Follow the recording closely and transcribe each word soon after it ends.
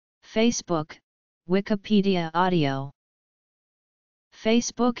Facebook, Wikipedia Audio.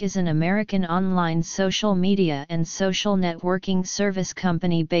 Facebook is an American online social media and social networking service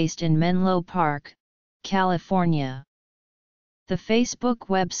company based in Menlo Park, California. The Facebook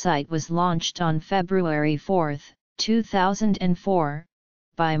website was launched on February 4, 2004,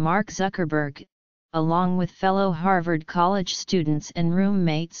 by Mark Zuckerberg, along with fellow Harvard College students and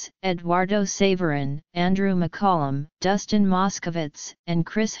roommates Eduardo Saverin, Andrew McCollum, Dustin Moskovitz, and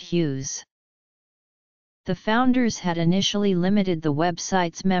Chris Hughes. The founders had initially limited the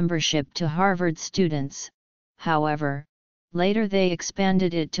website's membership to Harvard students, however, later they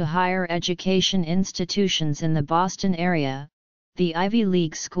expanded it to higher education institutions in the Boston area, the Ivy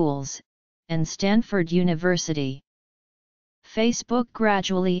League schools, and Stanford University. Facebook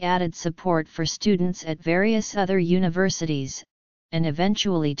gradually added support for students at various other universities, and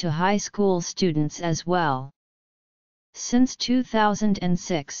eventually to high school students as well. Since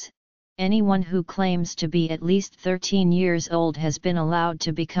 2006, anyone who claims to be at least 13 years old has been allowed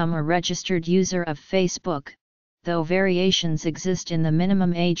to become a registered user of Facebook, though variations exist in the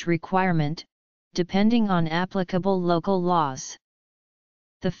minimum age requirement, depending on applicable local laws.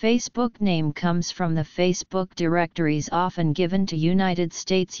 The Facebook name comes from the Facebook directories often given to United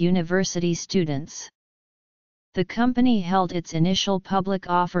States university students. The company held its initial public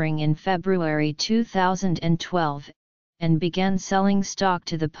offering in February 2012, and began selling stock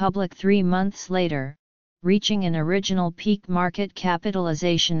to the public 3 months later, reaching an original peak market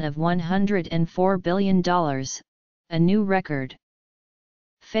capitalization of $104 billion, a new record.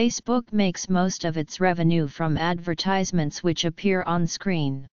 Facebook makes most of its revenue from advertisements which appear on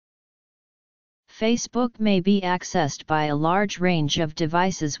screen. Facebook may be accessed by a large range of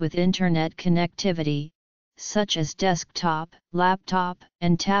devices with internet connectivity, such as desktop, laptop,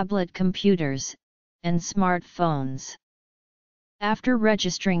 and tablet computers, and smartphones. After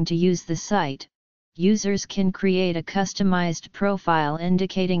registering to use the site, users can create a customized profile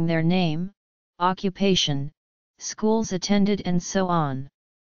indicating their name, occupation, schools attended, and so on.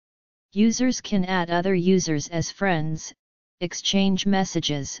 Users can add other users as friends, exchange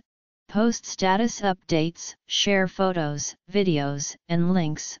messages, post status updates, share photos, videos, and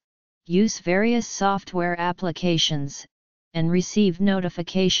links, use various software applications, and receive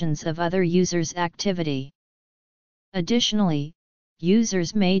notifications of other users' activity. Additionally,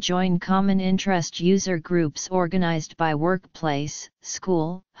 users may join common interest user groups organized by workplace,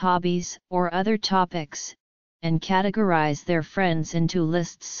 school, hobbies, or other topics, and categorize their friends into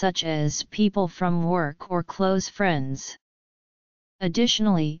lists such as people from work or close friends.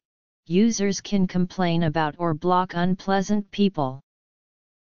 Additionally, users can complain about or block unpleasant people.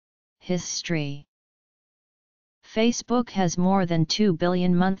 History. Facebook has more than 2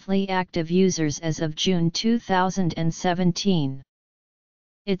 billion monthly active users as of June 2017.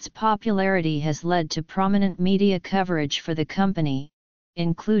 Its popularity has led to prominent media coverage for the company,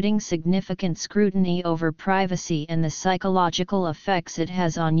 including significant scrutiny over privacy and the psychological effects it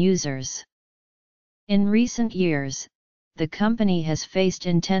has on users. In recent years, the company has faced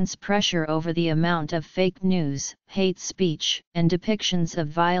intense pressure over the amount of fake news, hate speech, and depictions of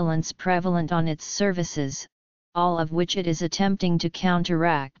violence prevalent on its services, all of which it is attempting to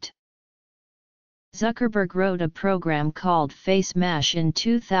counteract. Zuckerberg wrote a program called Face Mash in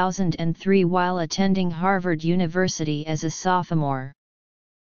 2003 while attending Harvard University as a sophomore.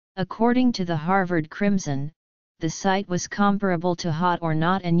 According to the Harvard Crimson, the site was comparable to Hot or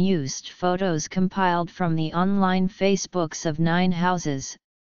Not and used photos compiled from the online Facebooks of 9 houses,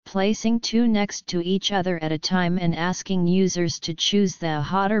 placing 2 next to each other at a time and asking users to choose the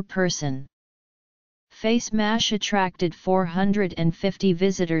hotter person. Face Mash attracted 450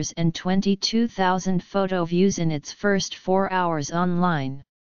 visitors and 22,000 photo views in its first 4 hours online.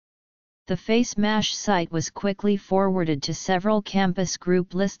 The Face Mash site was quickly forwarded to several campus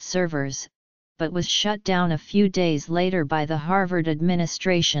group list servers, but was shut down a few days later by the Harvard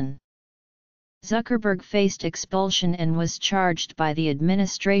administration. Zuckerberg faced expulsion and was charged by the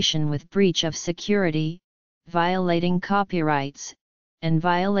administration with breach of security, violating copyrights, and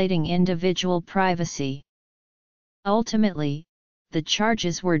violating individual privacy. Ultimately, the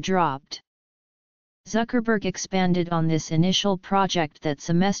charges were dropped. Zuckerberg expanded on this initial project that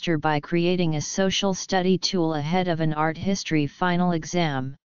semester by creating a social study tool ahead of an art history final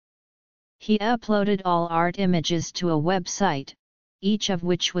exam. He uploaded all art images to a website, each of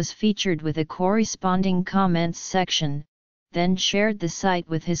which was featured with a corresponding comments section, then shared the site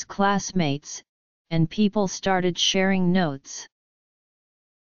with his classmates, and people started sharing notes.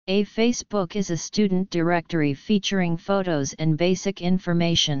 A Facebook is a student directory featuring photos and basic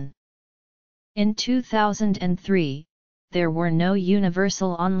information. In 2003, there were no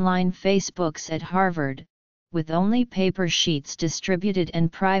universal online Facebooks at Harvard, with only paper sheets distributed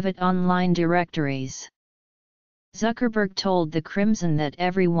and private online directories. Zuckerberg told the Crimson that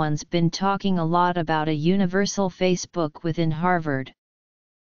everyone's been talking a lot about a universal Facebook within Harvard.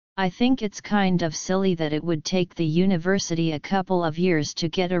 I think it's kind of silly that it would take the university a couple of years to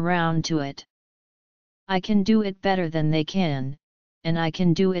get around to it. I can do it better than they can, and I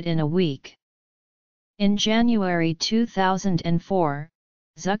can do it in a week. In January 2004,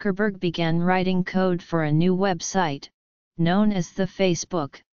 Zuckerberg began writing code for a new website, known as the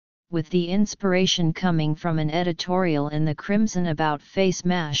Facebook, with the inspiration coming from an editorial in the Crimson about Face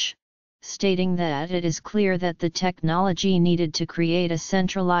Mash, stating that it is clear that the technology needed to create a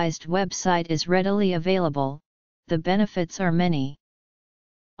centralized website is readily available, the benefits are many.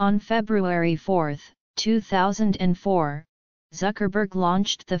 On February 4, 2004, Zuckerberg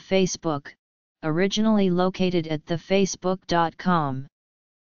launched the Facebook, originally located at thefacebook.com.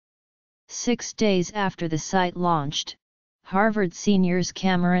 6 days after the site launched, Harvard seniors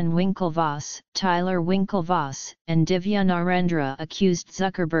Cameron Winklevoss, Tyler Winklevoss, and Divya Narendra accused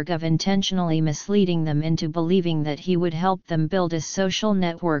Zuckerberg of intentionally misleading them into believing that he would help them build a social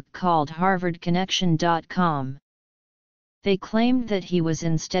network called HarvardConnection.com. They claimed that he was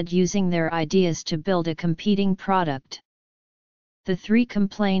instead using their ideas to build a competing product. The three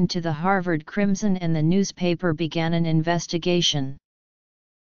complained to the Harvard Crimson and the newspaper began an investigation.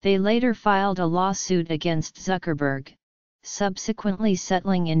 They later filed a lawsuit against Zuckerberg, subsequently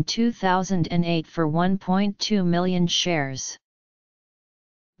settling in 2008 for 1.2 million shares.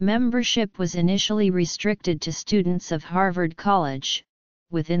 Membership was initially restricted to students of Harvard College.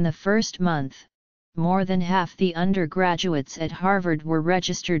 Within the first month, more than half the undergraduates at Harvard were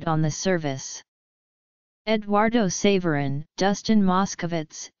registered on the service. Eduardo Saverin, Dustin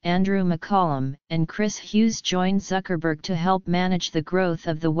Moskovitz, Andrew McCollum, and Chris Hughes joined Zuckerberg to help manage the growth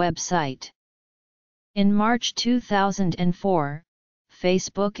of the website. In March 2004,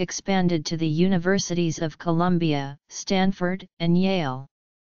 Facebook expanded to the universities of Columbia, Stanford, and Yale.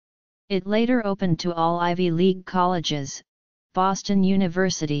 It later opened to all Ivy League colleges, Boston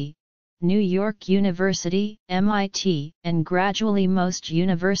University, New York University, MIT, and gradually most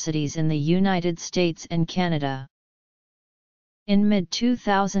universities in the United States and Canada. In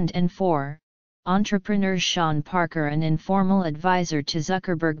mid-2004, entrepreneur Sean Parker, an informal advisor to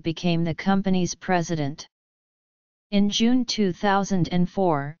Zuckerberg, became the company's president. In June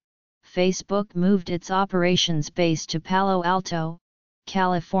 2004, Facebook moved its operations base to Palo Alto,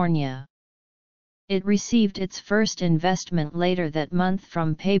 California. It received its first investment later that month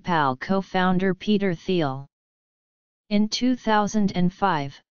from PayPal co-founder Peter Thiel. In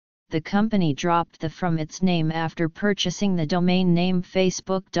 2005, the company dropped the from its name after purchasing the domain name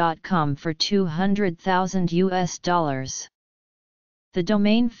Facebook.com for $200,000. The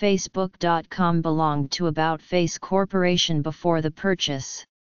domain Facebook.com belonged to About Face Corporation before the purchase.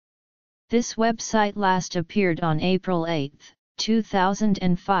 This website last appeared on April 8,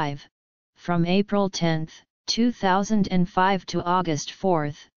 2005. From April 10, 2005 to August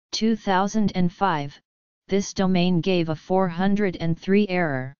 4, 2005, this domain gave a 403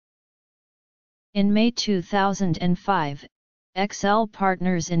 error. In May 2005, XL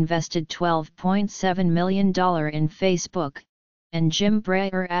Partners invested $12.7 million in Facebook, and Jim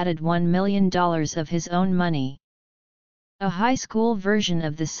Breyer added $1 million of his own money. A high school version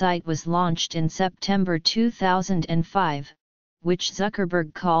of the site was launched in September 2005, which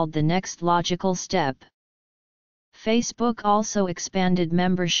Zuckerberg called the next logical step. Facebook also expanded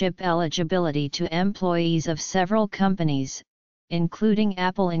membership eligibility to employees of several companies, including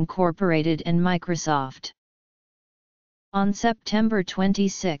Apple Incorporated and Microsoft. On September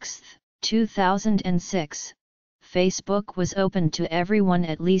 26, 2006, Facebook was opened to everyone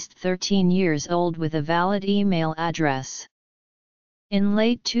at least 13 years old with a valid email address. In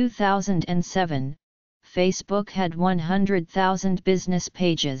late 2007, Facebook had 100,000 business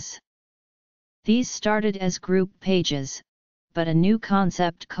pages. These started as group pages, but a new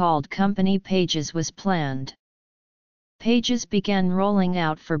concept called company pages was planned. Pages began rolling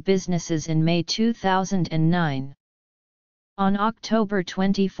out for businesses in May 2009. On October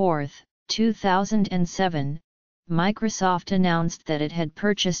 24, 2007, Microsoft announced that it had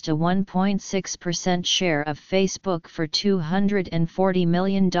purchased a 1.6% share of Facebook for $240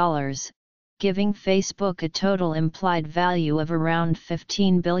 million, giving Facebook a total implied value of around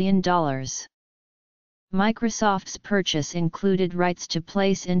 $15 billion. Microsoft's purchase included rights to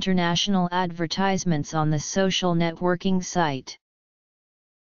place international advertisements on the social networking site.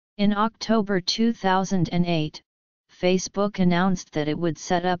 In October 2008, Facebook announced that it would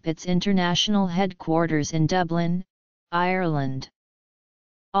set up its international headquarters in Dublin, Ireland.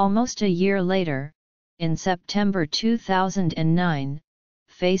 Almost a year later, in September 2009,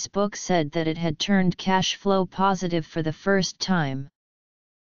 Facebook said that it had turned cash flow positive for the first time.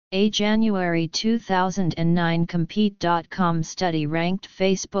 A January 2009 Compete.com study ranked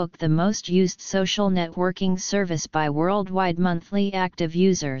Facebook the most used social networking service by worldwide monthly active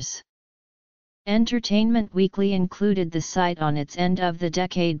users. Entertainment Weekly included the site on its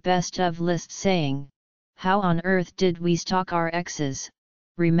end-of-the-decade best-of list, saying, "How on earth did we stalk our exes,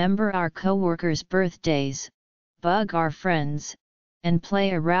 remember our co-workers' birthdays, bug our friends, and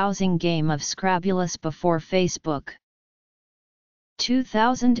play a rousing game of Scrabulous before Facebook?"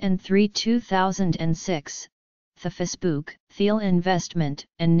 2003-2006, the Facebook, Thiel investment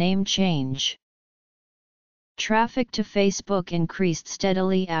and name change. Traffic to Facebook increased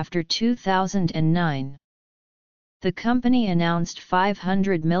steadily after 2009. The company announced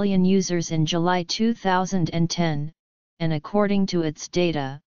 500 million users in July 2010, and according to its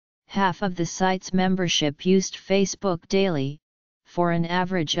data, half of the site's membership used Facebook daily, for an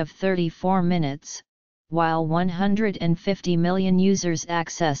average of 34 minutes, while 150 million users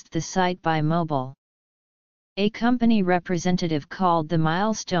accessed the site by mobile. A company representative called the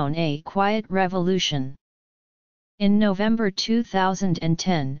milestone a quiet revolution. In November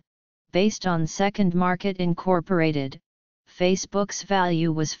 2010, based on Second Market Incorporated, Facebook's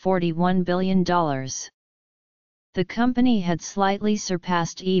value was $41 billion. The company had slightly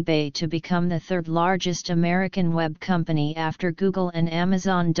surpassed eBay to become the third largest American web company after Google and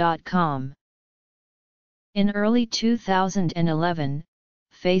Amazon.com. In early 2011,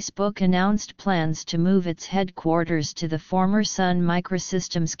 Facebook announced plans to move its headquarters to the former Sun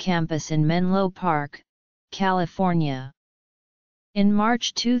Microsystems campus in Menlo Park, California. In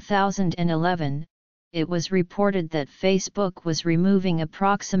March 2011, it was reported that Facebook was removing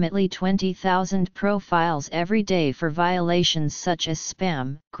approximately 20,000 profiles every day for violations such as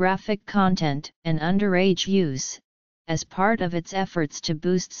spam, graphic content, and underage use, as part of its efforts to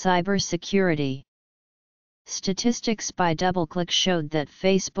boost cybersecurity. Statistics by DoubleClick showed that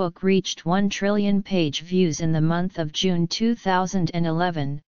Facebook reached 1 trillion page views in the month of June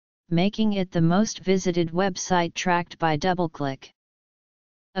 2011, making it the most visited website tracked by DoubleClick.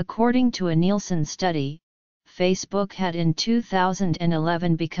 According to a Nielsen study, Facebook had in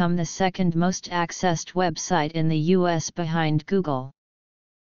 2011 become the second most accessed website in the US behind Google.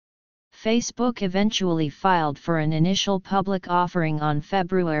 Facebook eventually filed for an initial public offering on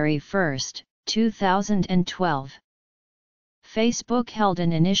February 1, 2012. Facebook held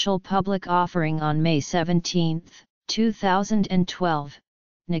an initial public offering on May 17, 2012,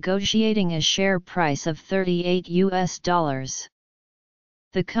 negotiating a share price of $38.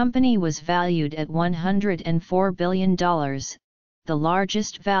 The company was valued at $104 billion, the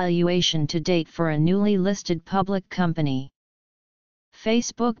largest valuation to date for a newly listed public company.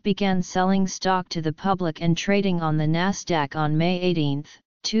 Facebook began selling stock to the public and trading on the Nasdaq on May 18,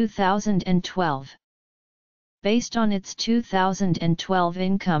 2012. Based on its 2012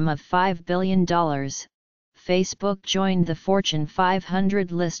 income of $5 billion, Facebook joined the Fortune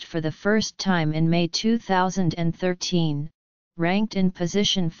 500 list for the first time in May 2013, ranked in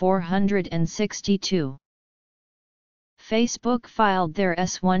position 462. Facebook filed their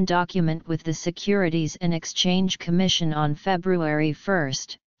S-1 document with the Securities and Exchange Commission on February 1,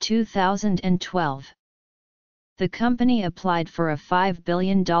 2012. The company applied for a $5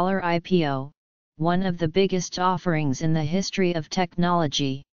 billion IPO, one of the biggest offerings in the history of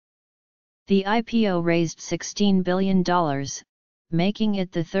technology. The IPO raised $16 billion, making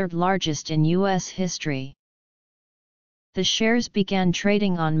it the third largest in U.S. history. The shares began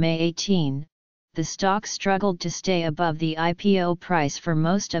trading on May 18. The stock struggled to stay above the IPO price for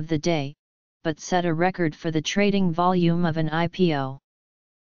most of the day, but set a record for the trading volume of an IPO.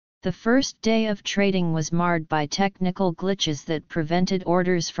 The first day of trading was marred by technical glitches that prevented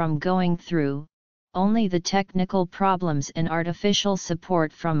orders from going through. Only the technical problems and artificial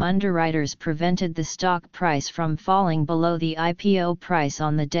support from underwriters prevented the stock price from falling below the IPO price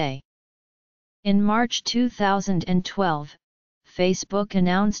on the day. In March 2012, Facebook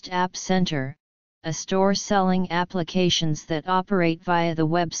announced App Center, a store selling applications that operate via the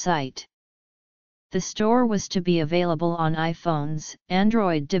website. The store was to be available on iPhones,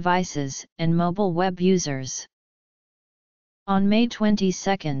 Android devices, and mobile web users. On May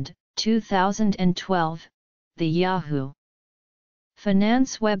 22, 2012, the Yahoo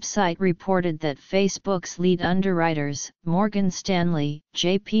Finance website reported that Facebook's lead underwriters, Morgan Stanley,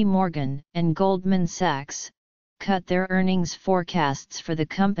 JP Morgan, and Goldman Sachs, cut their earnings forecasts for the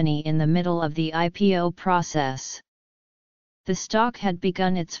company in the middle of the IPO process. The stock had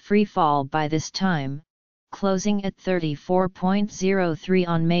begun its free fall by this time, closing at 34.03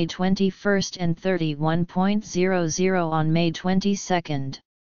 on May 21 and 31.00 on May 22.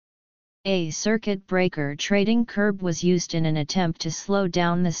 A circuit breaker trading curb was used in an attempt to slow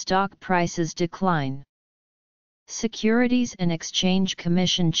down the stock price's decline. Securities and Exchange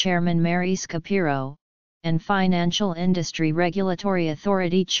Commission Chairman Mary Scapiro, and Financial Industry Regulatory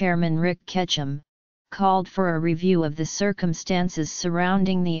Authority Chairman Rick Ketchum, called for a review of the circumstances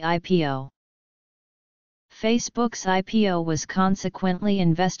surrounding the IPO. Facebook's IPO was consequently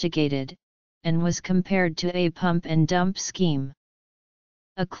investigated, and was compared to a pump and dump scheme.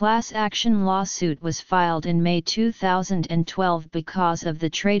 A class action lawsuit was filed in May 2012 because of the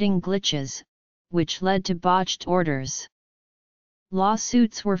trading glitches, which led to botched orders.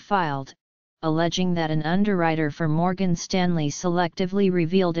 Lawsuits were filed, alleging that an underwriter for Morgan Stanley selectively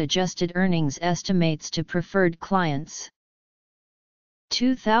revealed adjusted earnings estimates to preferred clients.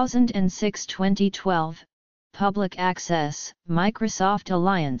 2006-2012, Public Access, Microsoft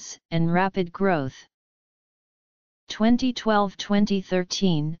Alliance, and Rapid Growth.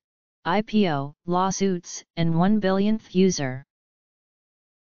 2012-2013, IPO, lawsuits, and 1 billionth user.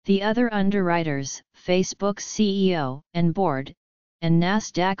 The other underwriters, Facebook's CEO and board, and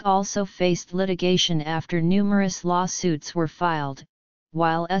Nasdaq also faced litigation after numerous lawsuits were filed,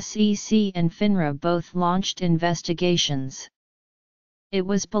 while SEC and FINRA both launched investigations. It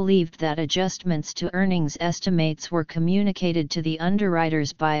was believed that adjustments to earnings estimates were communicated to the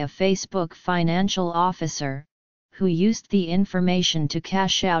underwriters by a Facebook financial officer, who used the information to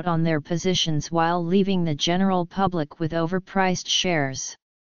cash out on their positions while leaving the general public with overpriced shares.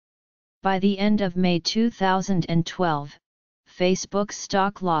 By the end of May 2012, Facebook's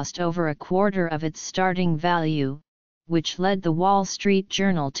stock lost over a quarter of its starting value, which led the Wall Street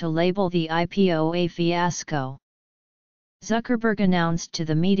Journal to label the IPO a fiasco. Zuckerberg announced to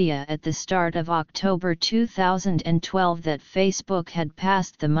the media at the start of October 2012 that Facebook had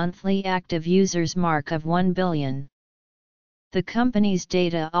passed the monthly active users mark of 1 billion. The company's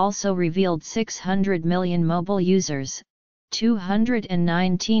data also revealed 600 million mobile users,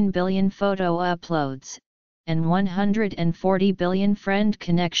 219 billion photo uploads, and 140 billion friend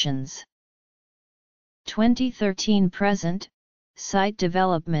connections. 2013 present, site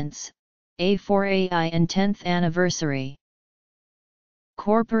developments, A4AI and 10th anniversary.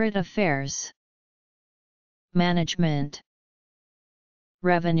 Corporate affairs. Management.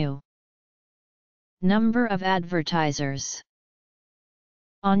 Revenue. Number of advertisers.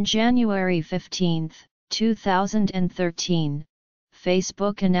 On January 15, 2013,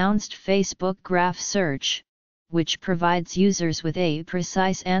 Facebook announced Facebook Graph Search, which provides users with a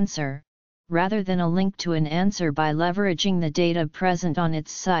precise answer, rather than a link to an answer by leveraging the data present on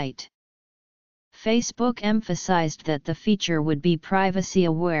its site. Facebook emphasized that the feature would be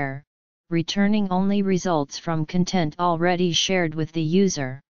privacy-aware, returning only results from content already shared with the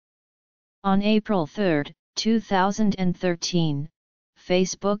user. On April 3, 2013,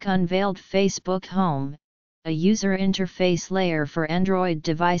 Facebook unveiled Facebook Home, a user interface layer for Android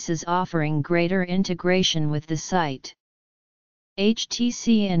devices offering greater integration with the site.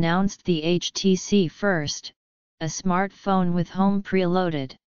 HTC announced the HTC First, a smartphone with Home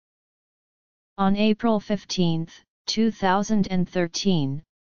preloaded. On April 15, 2013,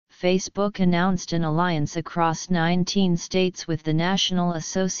 Facebook announced an alliance across 19 states with the National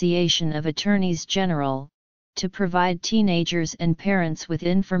Association of Attorneys General, to provide teenagers and parents with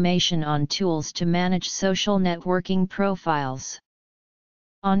information on tools to manage social networking profiles.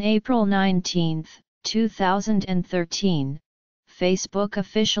 On April 19, 2013, Facebook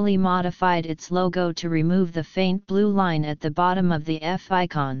officially modified its logo to remove the faint blue line at the bottom of the F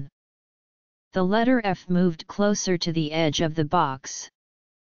icon. The letter F moved closer to the edge of the box.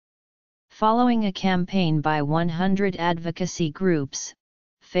 Following a campaign by 100 advocacy groups,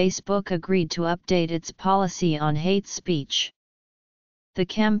 Facebook agreed to update its policy on hate speech. The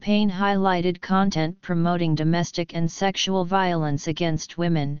campaign highlighted content promoting domestic and sexual violence against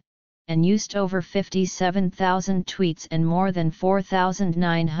women, and used over 57,000 tweets and more than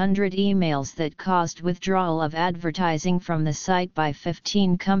 4,900 emails that caused withdrawal of advertising from the site by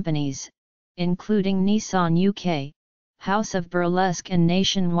 15 companies, including Nissan UK, House of Burlesque and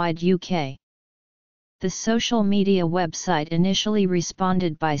Nationwide UK. The social media website initially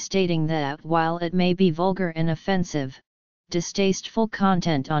responded by stating that while it may be vulgar and offensive, distasteful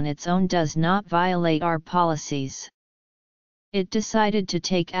content on its own does not violate our policies. It decided to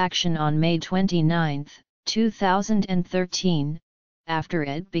take action on May 29, 2013, after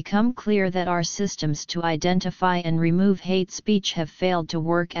it became clear that our systems to identify and remove hate speech have failed to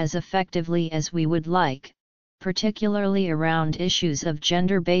work as effectively as we would like, particularly around issues of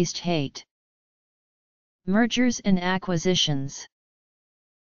gender-based hate. Mergers and acquisitions.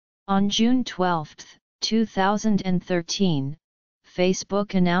 On June 12, 2013,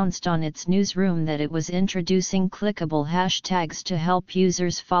 Facebook announced on its newsroom that it was introducing clickable hashtags to help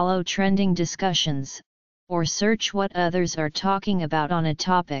users follow trending discussions, or search what others are talking about on a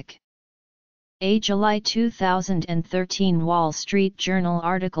topic. A July 2013 Wall Street Journal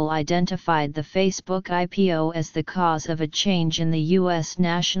article identified the Facebook IPO as the cause of a change in the U.S.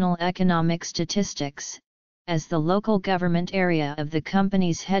 national economic statistics, as the local government area of the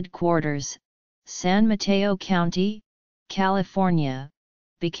company's headquarters, San Mateo County, California,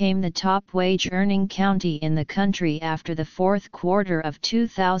 became the top wage-earning county in the country after the fourth quarter of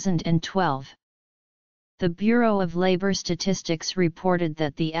 2012. The Bureau of Labor Statistics reported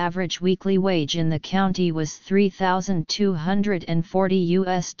that the average weekly wage in the county was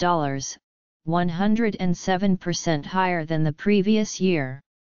 $3,240, 107% higher than the previous year.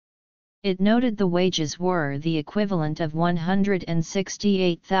 It noted the wages were the equivalent of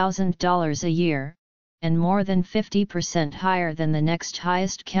 $168,000 a year, and more than 50% higher than the next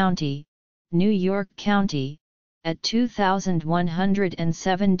highest county, New York County, at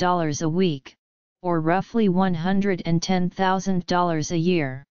 $2,107 a week, or roughly $110,000 a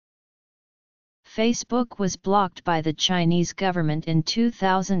year. Facebook was blocked by the Chinese government in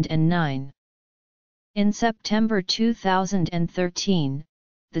 2009. In September 2013,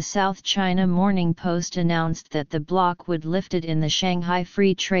 the South China Morning Post announced that the block would lift it in the Shanghai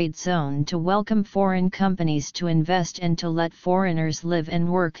Free Trade Zone to welcome foreign companies to invest and to let foreigners live and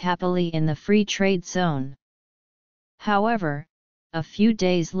work happily in the Free Trade Zone. However, a few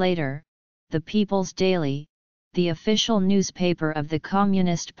days later, the People's Daily, the official newspaper of the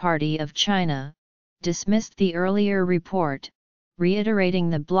Communist Party of China, dismissed the earlier report, reiterating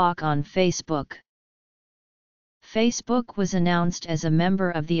the block on Facebook. Facebook was announced as a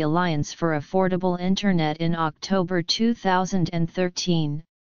member of the Alliance for Affordable Internet in October 2013,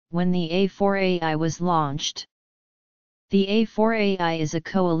 when the A4AI was launched. The A4AI is a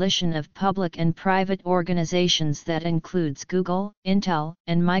coalition of public and private organizations that includes Google, Intel,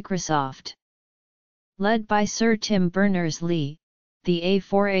 and Microsoft. Led by Sir Tim Berners-Lee, the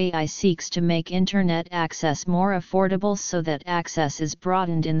A4AI seeks to make Internet access more affordable so that access is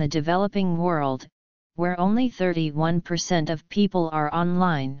broadened in the developing world, where only 31% of people are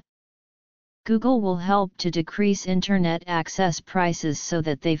online. Google will help to decrease Internet access prices so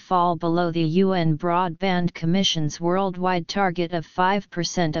that they fall below the UN Broadband Commission's worldwide target of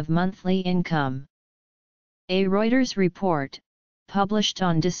 5% of monthly income. A Reuters report, published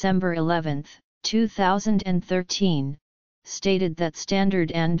on December 11, 2013, stated that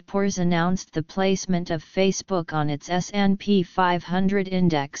Standard & Poor's announced the placement of Facebook on its S&P 500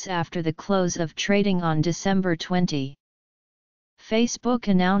 index after the close of trading on December 20. Facebook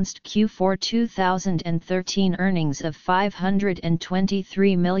announced Q4 2013 earnings of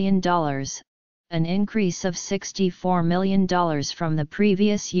 $523 million, an increase of $64 million from the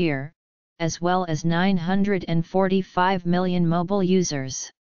previous year, as well as 945 million mobile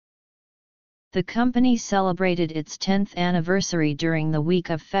users. The company celebrated its 10th anniversary during the week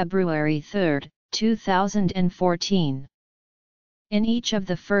of February 3, 2014. In each of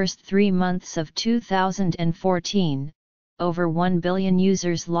the first 3 months of 2014, over 1 billion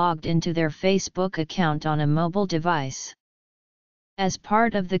users logged into their Facebook account on a mobile device. As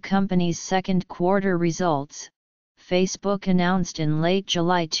part of the company's second quarter results, Facebook announced in late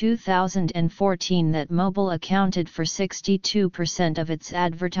July 2014 that mobile accounted for 62% of its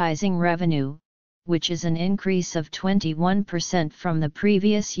advertising revenue, which is an increase of 21% from the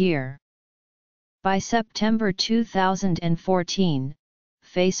previous year. By September 2014,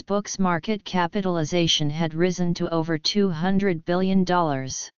 Facebook's market capitalization had risen to over $200 billion.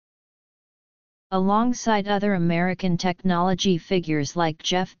 Alongside other American technology figures like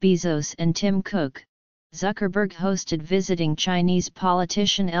Jeff Bezos and Tim Cook, Zuckerberg hosted visiting Chinese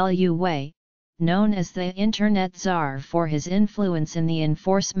politician Liu Wei, known as the Internet Tsar for his influence in the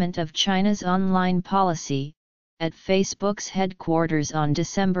enforcement of China's online policy, at Facebook's headquarters on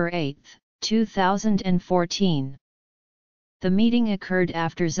December 8, 2014. The meeting occurred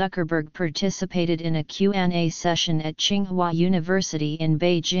after Zuckerberg participated in a Q&A session at Tsinghua University in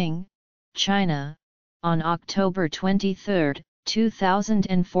Beijing, China, on October 23,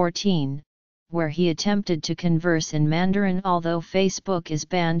 2014, where he attempted to converse in Mandarin. Although Facebook is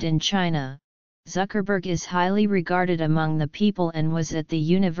banned in China, Zuckerberg is highly regarded among the people and was at the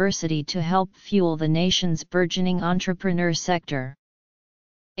university to help fuel the nation's burgeoning entrepreneur sector.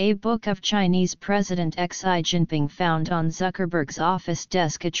 A book of Chinese President Xi Jinping found on Zuckerberg's office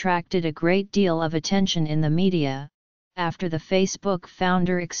desk attracted a great deal of attention in the media, after the Facebook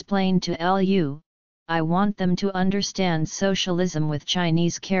founder explained to Liu, I want them to understand socialism with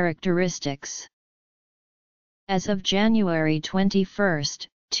Chinese characteristics. As of January 21,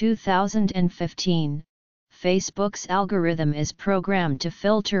 2015, Facebook's algorithm is programmed to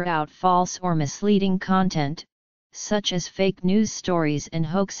filter out false or misleading content, such as fake news stories and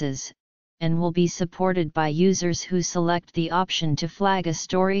hoaxes, and will be supported by users who select the option to flag a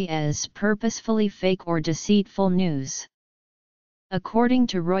story as purposefully fake or deceitful news. According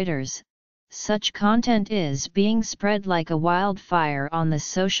to Reuters, such content is being spread like a wildfire on the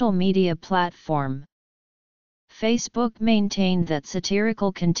social media platform. Facebook maintained that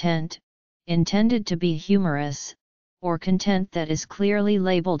satirical content, intended to be humorous, or content that is clearly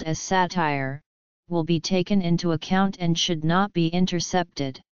labeled as satire, will be taken into account and should not be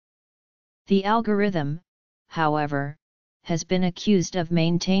intercepted. The algorithm, however, has been accused of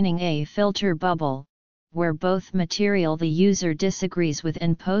maintaining a filter bubble, where both material the user disagrees with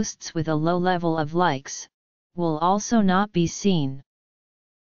and posts with a low level of likes, will also not be seen.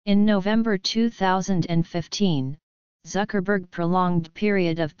 In November 2015, Zuckerberg prolonged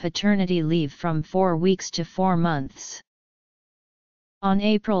period of paternity leave from 4 weeks to 4 months. On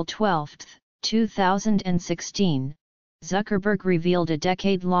April 12, 2016, Zuckerberg revealed a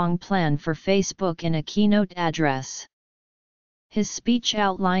decade-long plan for Facebook in a keynote address. His speech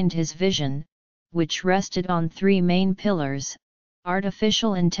outlined his vision, which rested on 3 main pillars: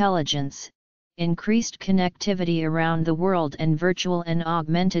 artificial intelligence, increased connectivity around the world, and virtual and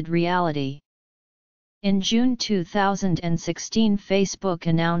augmented reality. In June 2016, Facebook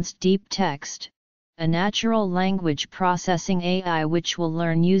announced Deep Text, a natural language processing AI which will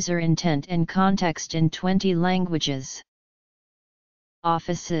learn user intent and context in 20 languages.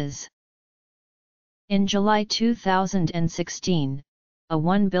 Offices. In July 2016, a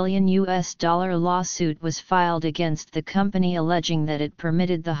 $1 billion lawsuit was filed against the company alleging that it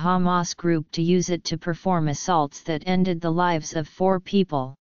permitted the Hamas group to use it to perform assaults that ended the lives of 4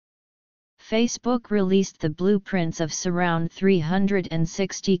 people. Facebook released the blueprints of Surround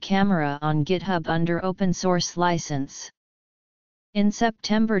 360 camera on GitHub under open source license. In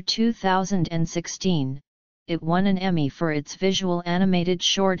September 2016, it won an Emmy for its visual animated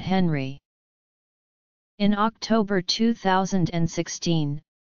short Henry. In October 2016,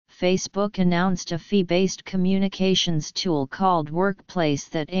 Facebook announced a fee-based communications tool called Workplace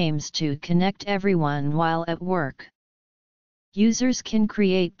that aims to connect everyone while at work. Users can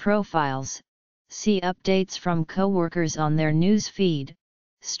create profiles, see updates from coworkers on their news feed,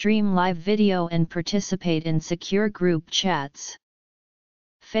 stream live video and participate in secure group chats.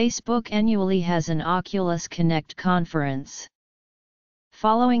 Facebook annually has an Oculus Connect conference.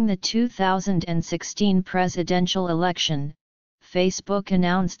 Following the 2016 presidential election, Facebook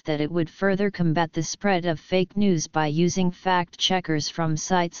announced that it would further combat the spread of fake news by using fact-checkers from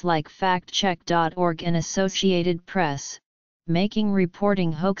sites like factcheck.org and Associated Press, making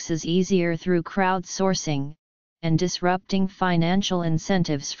reporting hoaxes easier through crowdsourcing, and disrupting financial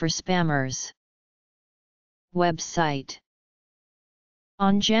incentives for spammers. Website.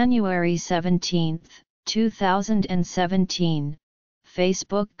 On January 17, 2017,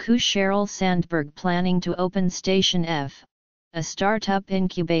 Facebook CEO Sheryl Sandberg planning to open Station F, a startup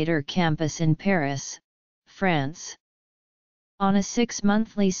incubator campus in Paris, France. On a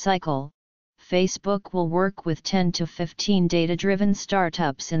 6-monthly cycle, Facebook will work with 10 to 15 data-driven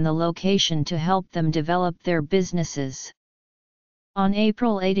startups in the location to help them develop their businesses. On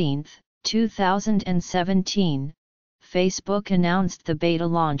April 18, 2017, Facebook announced the beta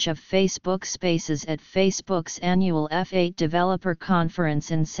launch of Facebook Spaces at Facebook's annual F8 Developer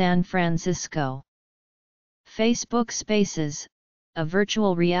Conference in San Francisco. Facebook Spaces, a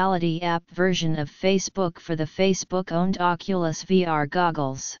virtual reality app version of Facebook for the Facebook-owned Oculus VR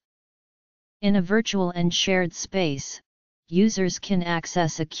goggles. In a virtual and shared space, users can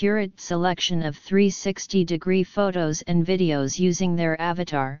access a curated selection of 360-degree photos and videos using their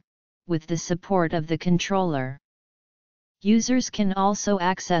avatar, with the support of the controller. Users can also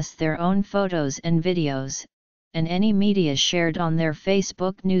access their own photos and videos, and any media shared on their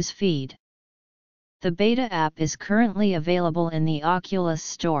Facebook news feed. The beta app is currently available in the Oculus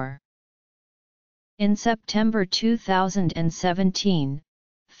Store. In September 2017,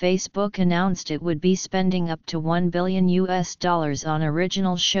 Facebook announced it would be spending up to $1 billion on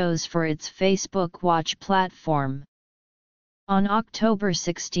original shows for its Facebook Watch platform. On October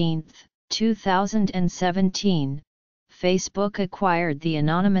 16, 2017, Facebook acquired the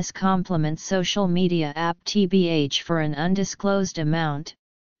anonymous complement social media app TBH for an undisclosed amount,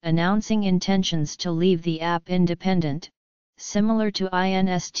 announcing intentions to leave the app independent, similar to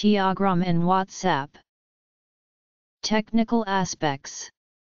Instagram and WhatsApp. Technical aspects.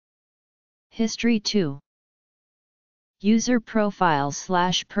 History 2. User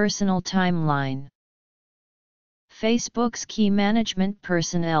profile/personal timeline. Facebook's key management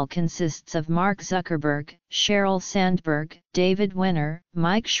personnel consists of Mark Zuckerberg, Sheryl Sandberg, David Wenner,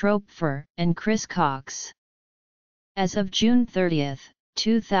 Mike Schroepfer, and Chris Cox. As of June 30,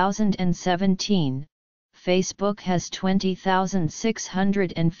 2017, Facebook has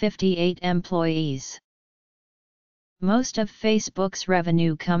 20,658 employees. Most of Facebook's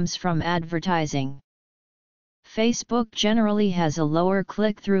revenue comes from advertising. Facebook generally has a lower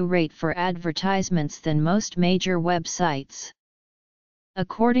click-through rate for advertisements than most major websites.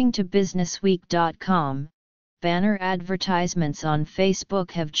 According to BusinessWeek.com, banner advertisements on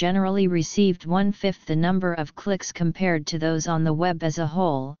Facebook have generally received 1/5 the number of clicks compared to those on the web as a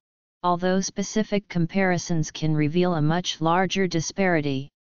whole, although specific comparisons can reveal a much larger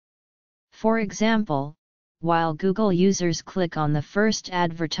disparity. For example, while Google users click on the first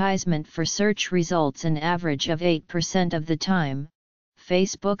advertisement for search results an average of 8% of the time,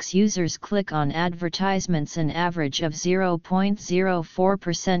 Facebook's users click on advertisements an average of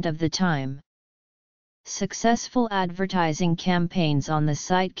 0.04% of the time. Successful advertising campaigns on the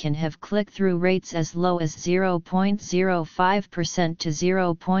site can have click-through rates as low as 0.05% to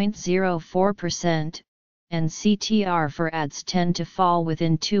 0.04%, and CTR for ads tend to fall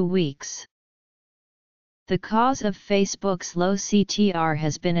within 2 weeks. The cause of Facebook's low CTR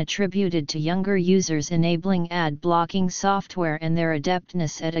has been attributed to younger users enabling ad blocking software and their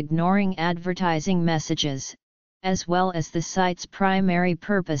adeptness at ignoring advertising messages, as well as the site's primary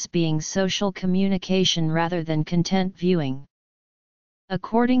purpose being social communication rather than content viewing.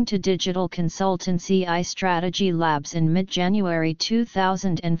 According to digital consultancy iStrategy Labs in mid-January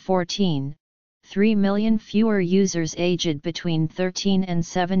 2014, 3 million fewer users aged between 13 and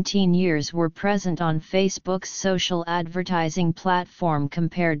 17 years were present on Facebook's social advertising platform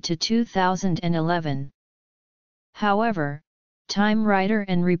compared to 2011. However, Time writer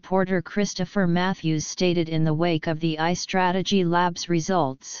and reporter Christopher Matthews stated in the wake of the iStrategy Labs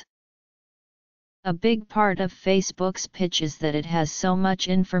results, "A big part of Facebook's pitch is that it has so much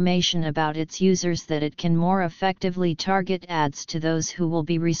information about its users that it can more effectively target ads to those who will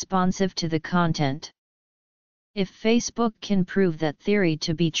be responsive to the content. If Facebook can prove that theory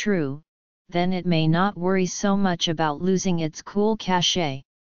to be true, then it may not worry so much about losing its cool cachet."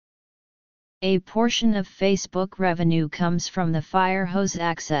 A portion of Facebook revenue comes from the Firehose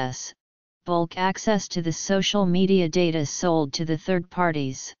access, bulk access to the social media data sold to the third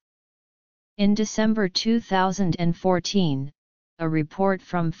parties. In December 2014, a report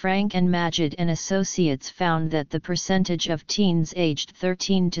from Frank and Majid and Associates found that the percentage of teens aged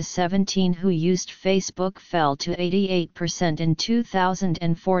 13 to 17 who used Facebook fell to 88% in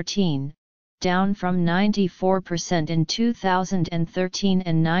 2014, down from 94% in 2013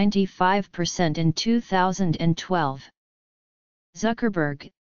 and 95% in 2012. Zuckerberg,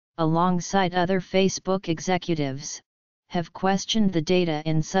 alongside other Facebook executives, have questioned the data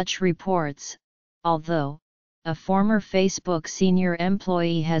in such reports, although, a former Facebook senior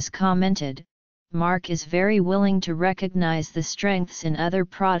employee has commented, "Mark is very willing to recognize the strengths in other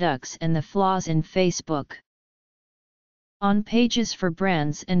products and the flaws in Facebook." On pages for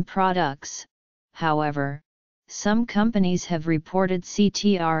brands and products, however, some companies have reported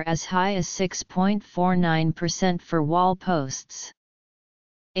CTR as high as 6.49% for wall posts.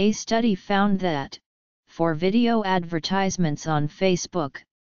 A study found that, for video advertisements on Facebook,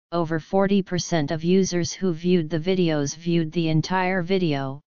 over 40% of users who viewed the videos viewed the entire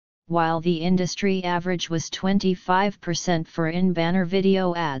video, while the industry average was 25% for in-banner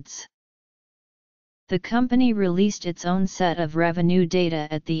video ads. The company released its own set of revenue data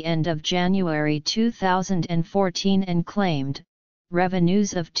at the end of January 2014 and claimed,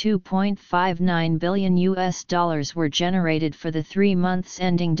 revenues of $2.59 billion were generated for the 3 months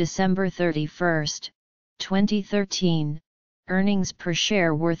ending December 31, 2013, earnings per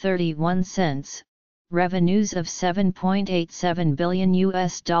share were 31 cents, revenues of $7.87 billion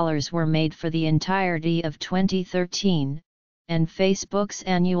were made for the entirety of 2013, and Facebook's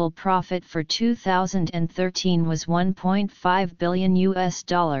annual profit for 2013 was $1.5 billion.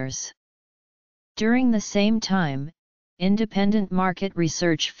 During the same time, independent market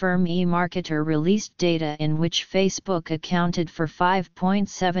research firm eMarketer released data in which Facebook accounted for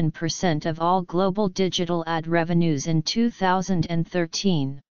 5.7% of all global digital ad revenues in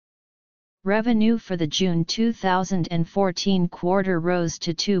 2013. Revenue for the June 2014 quarter rose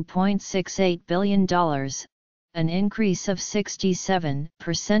to $2.68 billion, an increase of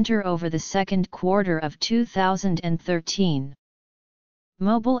 67% over the second quarter of 2013.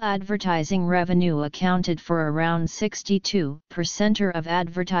 Mobile advertising revenue accounted for around 62% of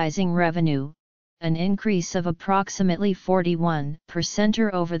advertising revenue, an increase of approximately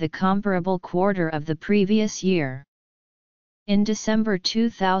 41% over the comparable quarter of the previous year. In December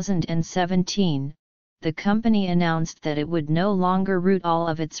 2017, the company announced that it would no longer route all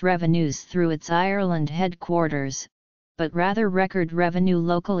of its revenues through its Ireland headquarters, but rather record revenue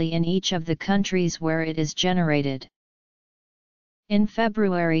locally in each of the countries where it is generated. In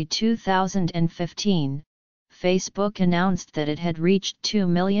February 2015, Facebook announced that it had reached 2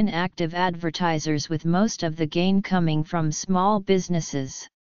 million active advertisers, with most of the gain coming from small businesses.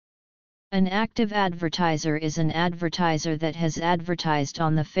 An active advertiser is an advertiser that has advertised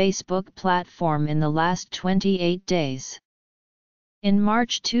on the Facebook platform in the last 28 days. In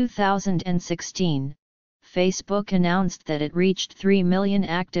March 2016, Facebook announced that it reached 3 million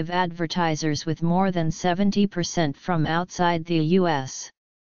active advertisers, with more than 70% from outside the US.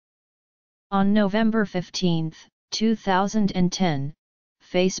 On November 15, 2010,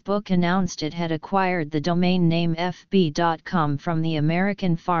 Facebook announced it had acquired the domain name fb.com from the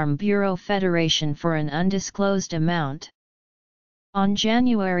American Farm Bureau Federation for an undisclosed amount. On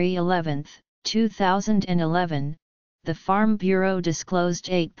January 11, 2011, the Farm Bureau disclosed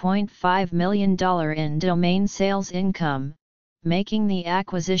 $8.5 million in domain sales income, making the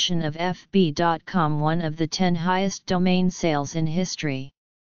acquisition of fb.com one of the 10 highest domain sales in history.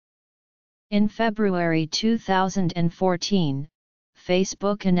 In February 2014,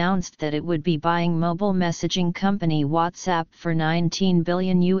 Facebook announced that it would be buying mobile messaging company WhatsApp for $19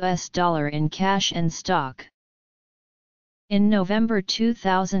 billion in cash and stock. In November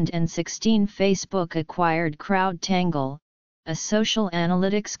 2016, Facebook acquired CrowdTangle, a social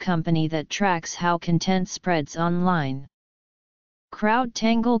analytics company that tracks how content spreads online.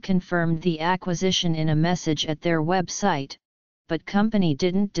 CrowdTangle confirmed the acquisition in a message at their website, but company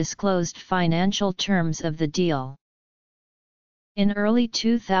didn't disclose financial terms of the deal. In early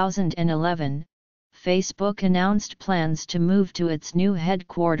 2011, Facebook announced plans to move to its new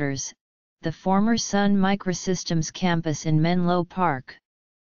headquarters, the former Sun Microsystems campus in Menlo Park.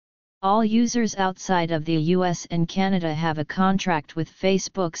 All users outside of the US and Canada have a contract with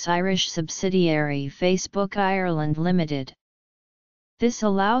Facebook's Irish subsidiary Facebook Ireland Limited. This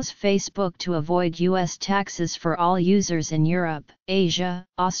allows Facebook to avoid US taxes for all users in Europe, Asia,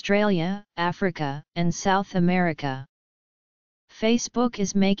 Australia, Africa, and South America. Facebook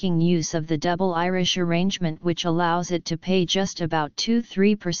is making use of the double Irish arrangement, which allows it to pay just about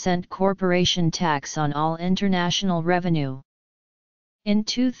 2-3% corporation tax on all international revenue. In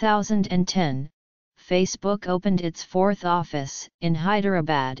 2010, Facebook opened its fourth office, in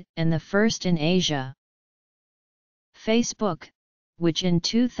Hyderabad, and the first in Asia. Facebook, which in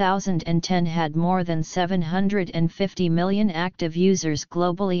 2010 had more than 750 million active users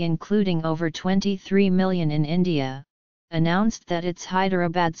globally, including over 23 million in India, announced that its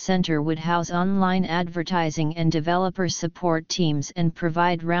Hyderabad center would house online advertising and developer support teams and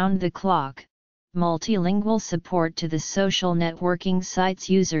provide round-the-clock, multilingual support to the social networking sites'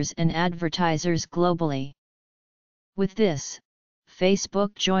 users and advertisers globally. With this,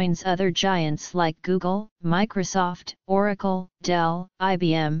 Facebook joins other giants like Google, Microsoft, Oracle, Dell,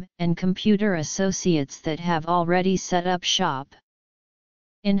 IBM, and Computer Associates that have already set up shop.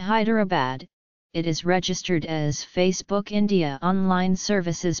 In Hyderabad, it is registered as Facebook India Online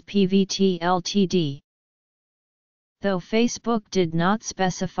Services Pvt Ltd. Though Facebook did not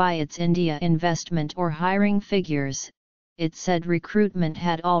specify its India investment or hiring figures, it said recruitment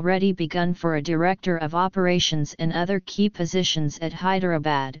had already begun for a director of operations and other key positions at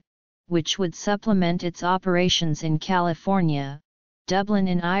Hyderabad, which would supplement its operations in California, Dublin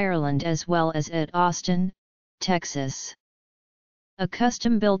in Ireland, as well as at Austin, Texas. A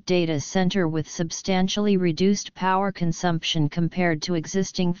custom-built data center with substantially reduced power consumption compared to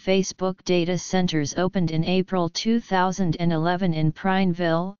existing Facebook data centers opened in April 2011 in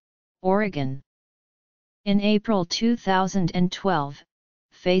Prineville, Oregon. In April 2012,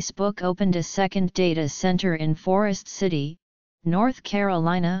 Facebook opened a second data center in Forest City, North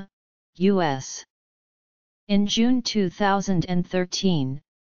Carolina, U.S. In June 2013,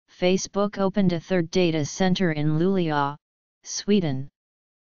 Facebook opened a third data center in Luleå, Sweden.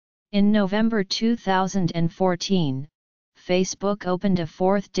 In November 2014, Facebook opened a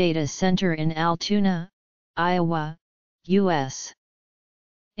fourth data center in Altoona, Iowa, U.S.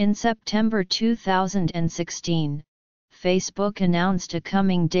 In September 2016, Facebook announced a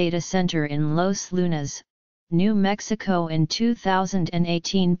coming data center in Los Lunas, New Mexico in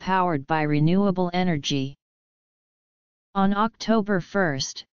 2018, powered by renewable energy. On October 1,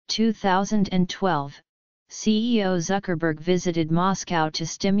 2012, CEO Zuckerberg visited Moscow to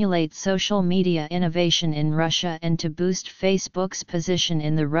stimulate social media innovation in Russia and to boost Facebook's position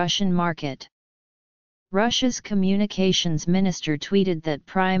in the Russian market. Russia's communications minister tweeted that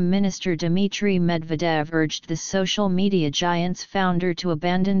Prime Minister Dmitry Medvedev urged the social media giant's founder to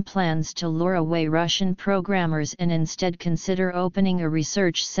abandon plans to lure away Russian programmers and instead consider opening a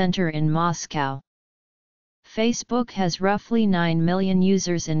research center in Moscow. Facebook has roughly 9 million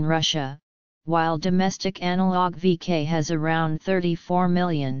users in Russia, while domestic analog VK has around 34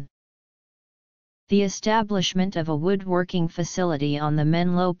 million. The establishment of a woodworking facility on the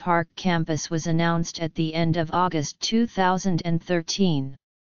Menlo Park campus was announced at the end of August 2013.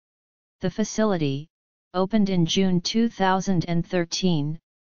 The facility, opened in June 2013,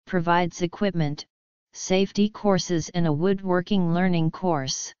 provides equipment, safety courses and a woodworking learning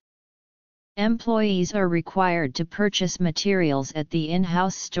course. Employees are required to purchase materials at the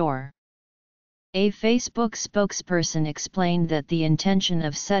in-house store. A Facebook spokesperson explained that the intention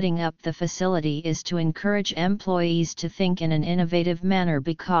of setting up the facility is to encourage employees to think in an innovative manner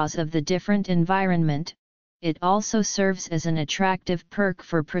because of the different environment. It also serves as an attractive perk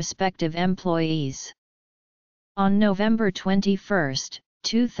for prospective employees. On November 21,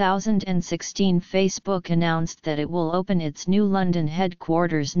 2016, Facebook announced that it will open its new London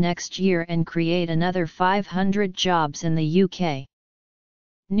headquarters next year and create another 500 jobs in the UK.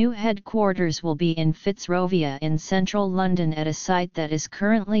 New headquarters will be in Fitzrovia in central London at a site that is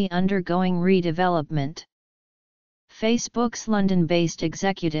currently undergoing redevelopment. Facebook's London-based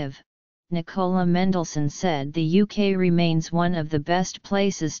executive, Nicola Mendelsohn, said the UK remains one of the best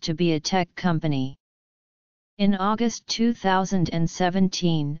places to be a tech company. In August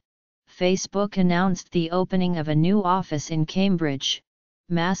 2017, Facebook announced the opening of a new office in Cambridge,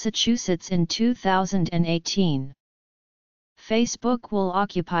 Massachusetts in 2018. Facebook will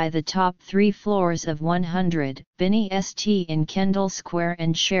occupy the top 3 floors of 100 Binney St in Kendall Square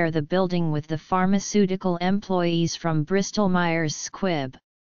and share the building with the pharmaceutical employees from Bristol Myers Squibb.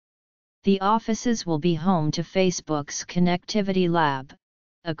 The offices will be home to Facebook's Connectivity Lab,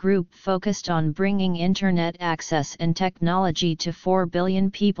 a group focused on bringing internet access and technology to 4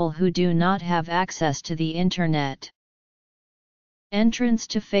 billion people who do not have access to the internet. Entrance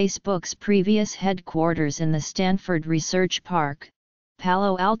to Facebook's previous headquarters in the Stanford Research Park,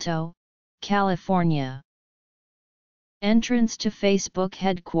 Palo Alto, California. Entrance to Facebook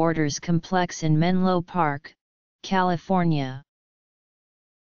headquarters complex in Menlo Park, California.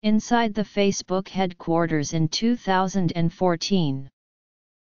 Inside the Facebook headquarters in 2014.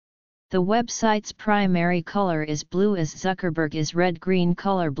 The website's primary color is blue as Zuckerberg is red-green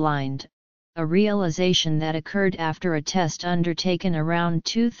colorblind, a realization that occurred after a test undertaken around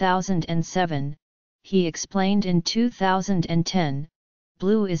 2007, he explained in 2010,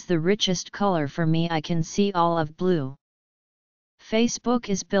 "Blue is the richest color for me, I can see all of blue." Facebook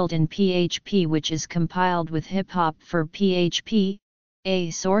is built in PHP, which is compiled with hip-hop for PHP, a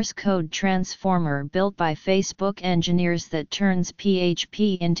source code transformer built by Facebook engineers that turns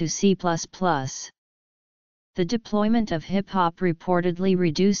PHP into C++. The deployment of hip-hop reportedly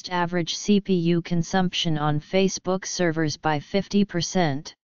reduced average CPU consumption on Facebook servers by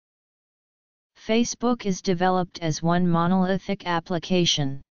 50%. Facebook is developed as one monolithic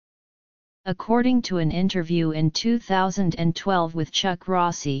application. According to an interview in 2012 with Chuck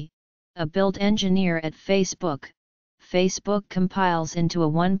Rossi, a build engineer at Facebook, Facebook compiles into a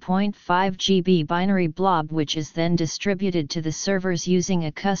 1.5 GB binary blob which is then distributed to the servers using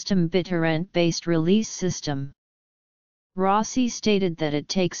a custom BitTorrent-based release system. Rossi stated that it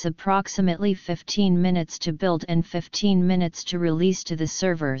takes approximately 15 minutes to build and 15 minutes to release to the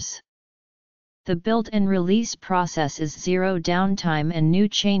servers. The build and release process is zero downtime and new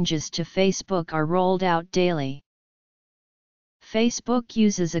changes to Facebook are rolled out daily. Facebook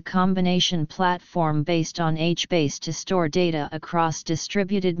uses a combination platform based on HBase to store data across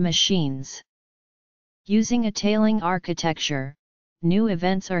distributed machines. Using a tailing architecture, new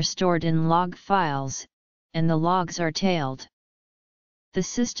events are stored in log files, and the logs are tailed. The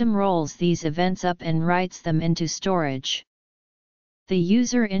system rolls these events up and writes them into storage. The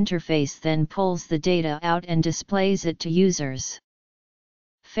user interface then pulls the data out and displays it to users.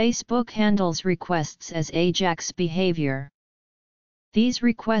 Facebook handles requests as AJAX behavior. These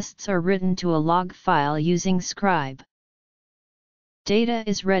requests are written to a log file using Scribe. Data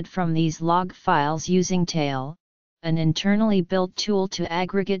is read from these log files using Tail, an internally built tool to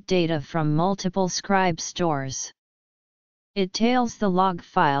aggregate data from multiple Scribe stores. It tails the log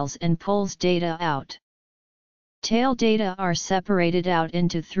files and pulls data out. Tail data are separated out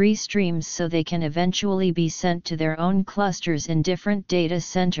into 3 streams so they can eventually be sent to their own clusters in different data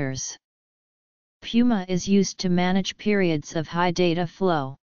centers. Puma is used to manage periods of high data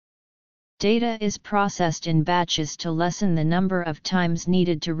flow. Data is processed in batches to lessen the number of times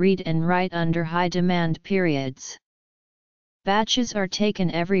needed to read and write under high demand periods. Batches are taken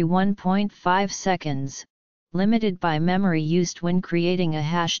every 1.5 seconds, limited by memory used when creating a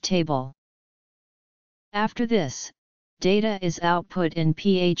hash table. After this, data is output in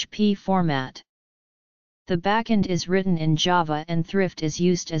PHP format. The backend is written in Java and Thrift is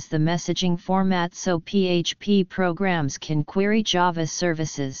used as the messaging format so PHP programs can query Java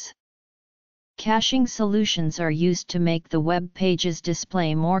services. Caching solutions are used to make the web pages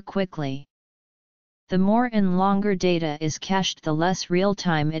display more quickly. The more and longer data is cached, the less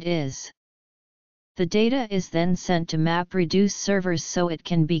real-time it is. The data is then sent to MapReduce servers so it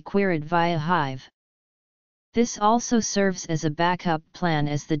can be queried via Hive. This also serves as a backup plan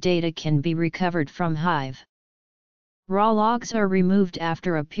as the data can be recovered from Hive. Raw logs are removed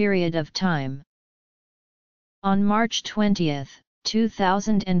after a period of time. On March 20,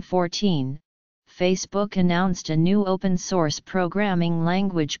 2014, Facebook announced a new open-source programming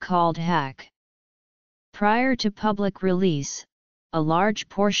language called Hack. Prior to public release, a large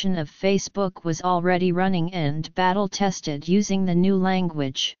portion of Facebook was already running and battle-tested using the new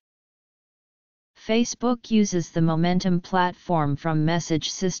language. Facebook uses the Momentum platform from message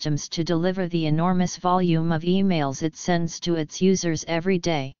systems to deliver the enormous volume of emails it sends to its users every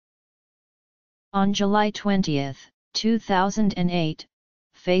day. On July 20, 2008,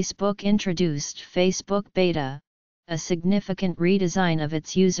 Facebook introduced Facebook Beta, a significant redesign of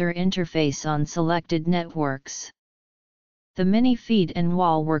its user interface on selected networks. The mini feed and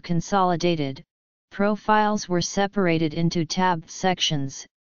wall were consolidated, profiles were separated into tabbed sections,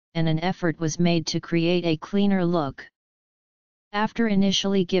 and an effort was made to create a cleaner look. After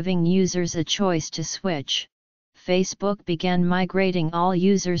initially giving users a choice to switch, Facebook began migrating all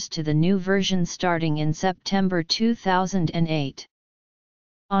users to the new version starting in September 2008.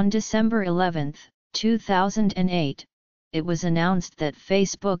 On December 11, 2008, it was announced that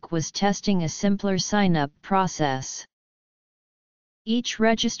Facebook was testing a simpler sign-up process. Each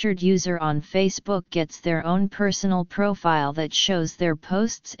registered user on Facebook gets their own personal profile that shows their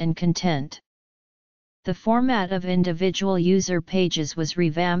posts and content. The format of individual user pages was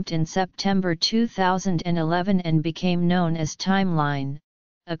revamped in September 2011 and became known as Timeline,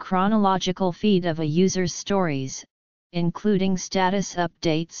 a chronological feed of a user's stories, including status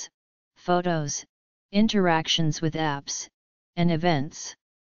updates, photos, interactions with apps, and events.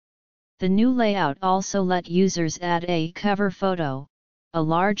 The new layout also let users add a cover photo, a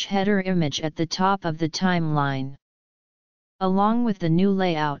large header image at the top of the timeline. Along with the new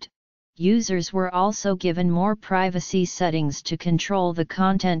layout, users were also given more privacy settings to control the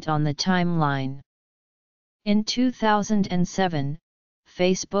content on the timeline. In 2007,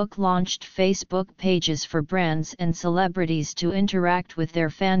 Facebook launched Facebook Pages for brands and celebrities to interact with their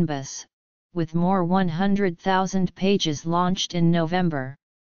fanbase, with more 100,000 pages launched in November.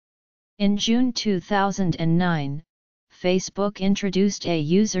 In June 2009, Facebook introduced a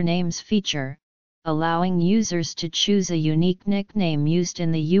usernames feature, allowing users to choose a unique nickname used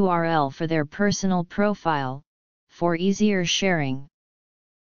in the URL for their personal profile, for easier sharing.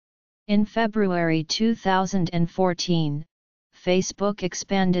 In February 2014, Facebook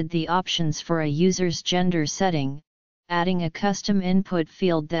expanded the options for a user's gender setting, adding a custom input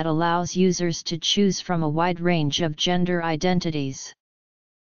field that allows users to choose from a wide range of gender identities.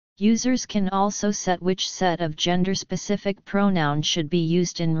 Users can also set which set of gender-specific pronouns should be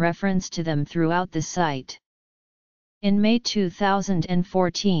used in reference to them throughout the site. In May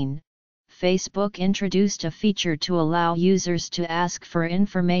 2014, Facebook introduced a feature to allow users to ask for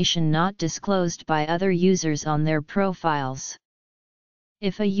information not disclosed by other users on their profiles.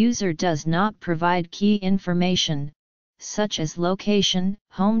 If a user does not provide key information, such as location,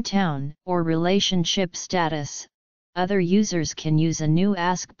 hometown, or relationship status, other users can use a new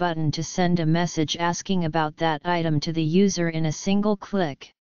Ask button to send a message asking about that item to the user in a single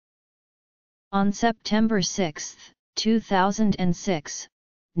click. On September 6, 2006,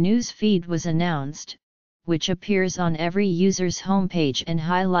 News Feed was announced, which appears on every user's homepage and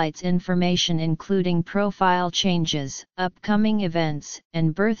highlights information including profile changes, upcoming events,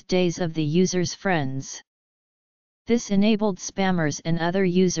 and birthdays of the user's friends. This enabled spammers and other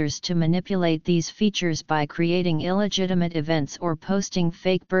users to manipulate these features by creating illegitimate events or posting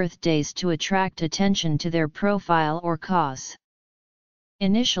fake birthdays to attract attention to their profile or cause.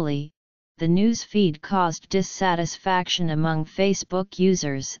 Initially, the news feed caused dissatisfaction among Facebook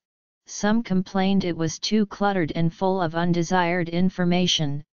users. Some complained it was too cluttered and full of undesired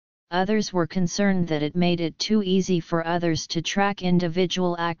information, others were concerned that it made it too easy for others to track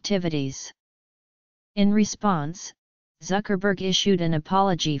individual activities. In response, Zuckerberg issued an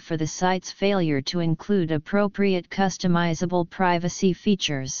apology for the site's failure to include appropriate customizable privacy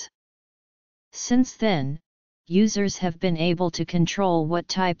features. Since then, users have been able to control what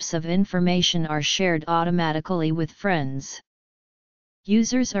types of information are shared automatically with friends.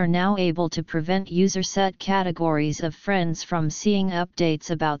 Users are now able to prevent user-set categories of friends from seeing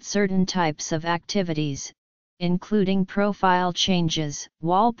updates about certain types of activities, including profile changes,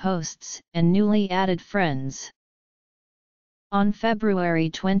 wall posts, and newly added friends. On February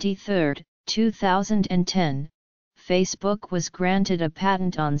 23, 2010, Facebook was granted a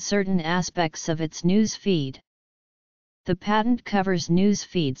patent on certain aspects of its news feed. The patent covers news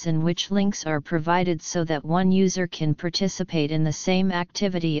feeds in which links are provided so that one user can participate in the same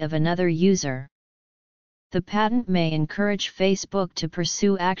activity of another user. The patent may encourage Facebook to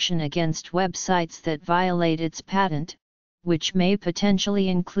pursue action against websites that violate its patent, which may potentially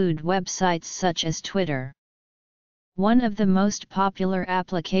include websites such as Twitter. One of the most popular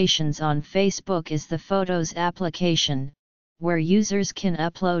applications on Facebook is the Photos application, where users can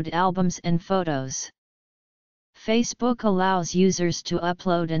upload albums and photos. Facebook allows users to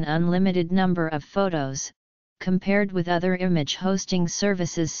upload an unlimited number of photos, compared with other image hosting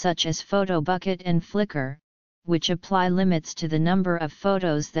services such as PhotoBucket and Flickr, which apply limits to the number of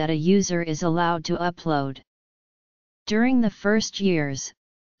photos that a user is allowed to upload. During the first years,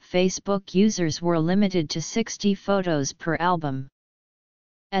 Facebook users were limited to 60 photos per album.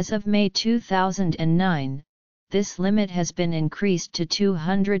 As of May 2009, this limit has been increased to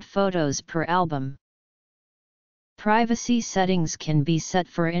 200 photos per album. Privacy settings can be set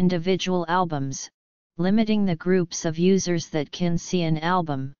for individual albums, limiting the groups of users that can see an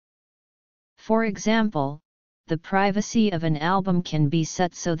album. For example, the privacy of an album can be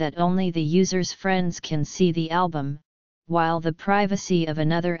set so that only the user's friends can see the album, while the privacy of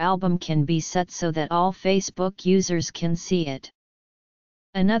another album can be set so that all Facebook users can see it.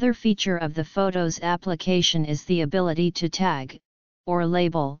 Another feature of the Photos application is the ability to tag, or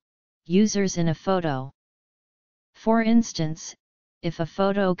label, users in a photo. For instance, if a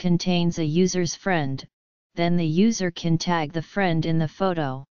photo contains a user's friend, then the user can tag the friend in the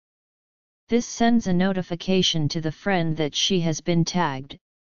photo. This sends a notification to the friend that she has been tagged,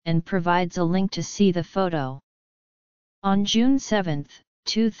 and provides a link to see the photo. On June 7,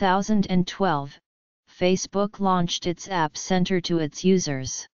 2012, Facebook launched its App Center to its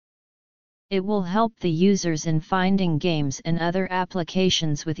users. It will help the users in finding games and other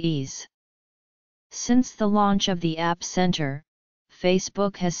applications with ease. Since the launch of the App Center,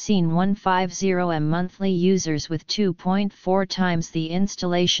 Facebook has seen 150,000 monthly users with 2.4 times the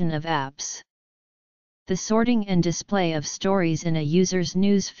installation of apps. The sorting and display of stories in a user's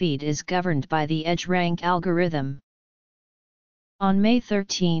news feed is governed by the EdgeRank algorithm. On May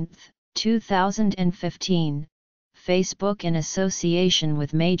 13, 2015, Facebook in association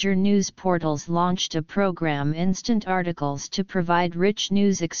with major news portals launched a program Instant Articles to provide rich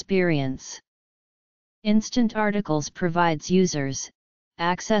news experience. Instant Articles provides users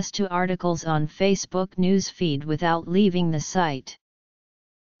access to articles on Facebook news feed without leaving the site.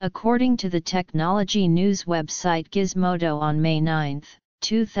 According to the technology news website Gizmodo on May 9,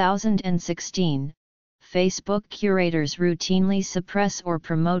 2016, Facebook curators routinely suppress or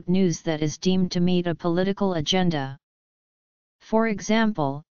promote news that is deemed to meet a political agenda. For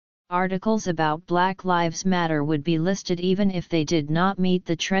example, articles about Black Lives Matter would be listed even if they did not meet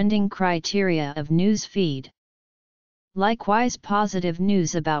the trending criteria of news feed. Likewise, positive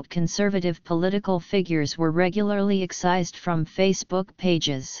news about conservative political figures were regularly excised from Facebook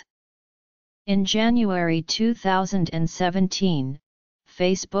pages. In January 2017,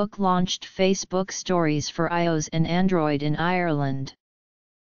 Facebook launched Facebook Stories for iOS and Android in Ireland.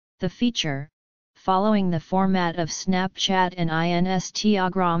 The feature, following the format of Snapchat and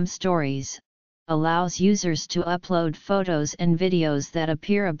Instagram stories, allows users to upload photos and videos that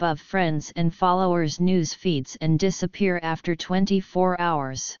appear above friends and followers' news feeds and disappear after 24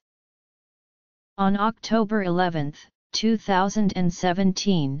 hours. On October 11,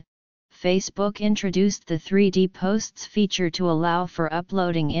 2017, Facebook introduced the 3D Posts feature to allow for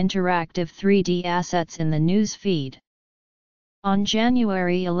uploading interactive 3D assets in the news feed. On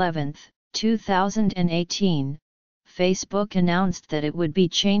January 11, 2018, Facebook announced that it would be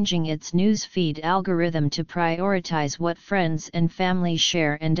changing its news feed algorithm to prioritize what friends and family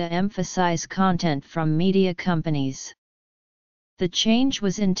share and to emphasize content from media companies. The change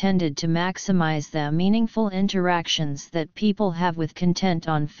was intended to maximize the meaningful interactions that people have with content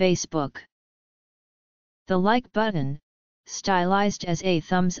on Facebook. The like button, stylized as a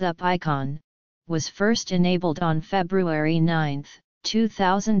thumbs-up icon, was first enabled on February 9,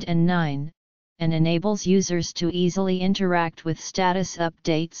 2009, and enables users to easily interact with status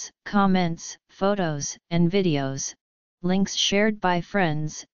updates, comments, photos and videos, links shared by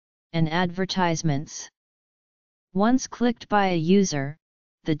friends, and advertisements. Once clicked by a user,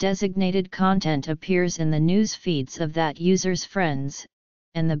 the designated content appears in the news feeds of that user's friends,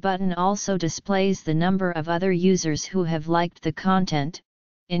 and the button also displays the number of other users who have liked the content,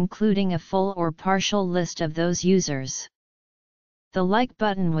 including a full or partial list of those users. The like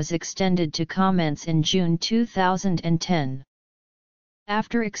button was extended to comments in June 2010.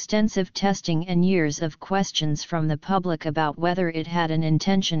 After extensive testing and years of questions from the public about whether it had an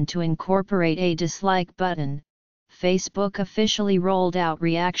intention to incorporate a dislike button, Facebook officially rolled out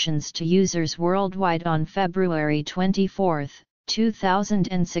reactions to users worldwide on February 24,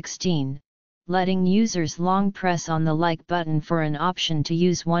 2016, letting users long press on the like button for an option to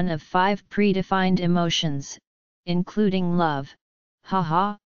use one of 5 predefined emotions, including love,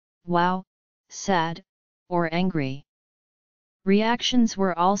 haha, wow, sad, or angry. Reactions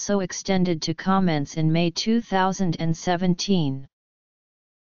were also extended to comments in May 2017.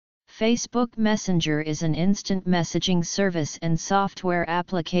 Facebook Messenger is an instant messaging service and software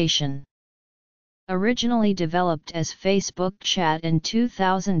application. Originally developed as Facebook Chat in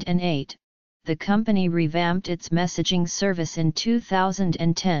 2008, the company revamped its messaging service in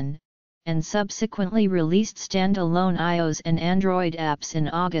 2010, and subsequently released standalone iOS and Android apps in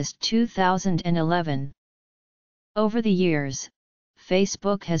August 2011. Over the years,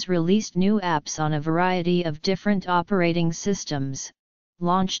 Facebook has released new apps on a variety of different operating systems,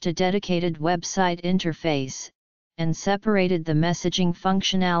 launched a dedicated website interface, and separated the messaging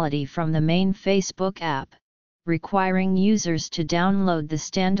functionality from the main Facebook app, requiring users to download the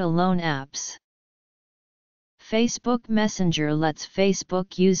standalone apps. Facebook Messenger lets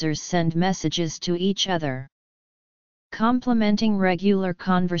Facebook users send messages to each other. Complementing regular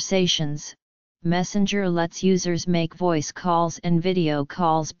conversations, Messenger lets users make voice calls and video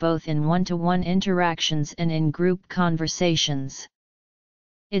calls both in one-to-one interactions and in group conversations.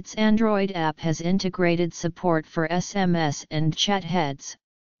 Its Android app has integrated support for SMS and chat heads,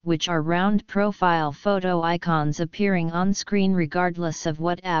 which are round profile photo icons appearing on screen regardless of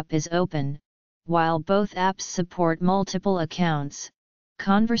what app is open, while both apps support multiple accounts,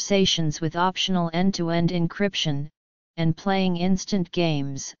 conversations with optional end-to-end encryption, and playing instant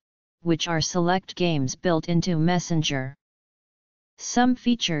games, which are select games built into Messenger. Some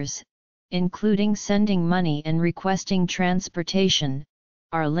features, including sending money and requesting transportation,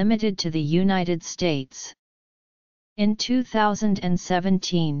 are limited to the United States. In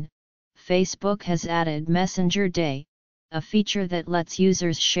 2017, Facebook has added Messenger Day, a feature that lets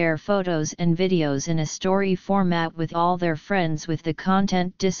users share photos and videos in a story format with all their friends with the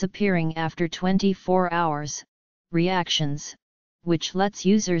content disappearing after 24 hours, reactions, which lets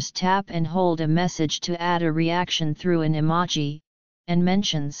users tap and hold a message to add a reaction through an emoji, and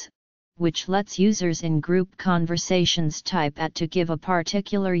mentions, which lets users in group conversations type at to give a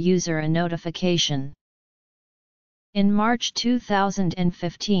particular user a notification. In March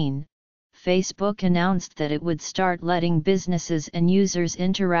 2015, Facebook announced that it would start letting businesses and users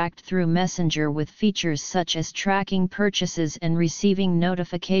interact through Messenger with features such as tracking purchases and receiving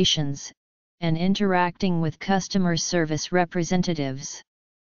notifications, and interacting with customer service representatives.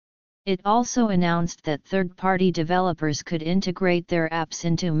 It also announced that third-party developers could integrate their apps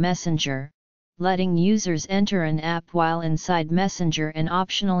into Messenger, letting users enter an app while inside Messenger and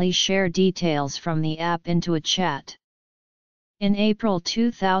optionally share details from the app into a chat. In April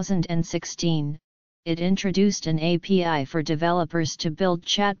 2016, it introduced an API for developers to build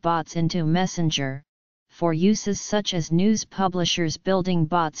chatbots into Messenger, for uses such as news publishers building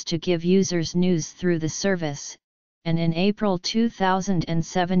bots to give users news through the service, and in April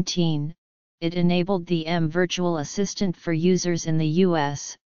 2017, it enabled the Virtual Assistant for users in the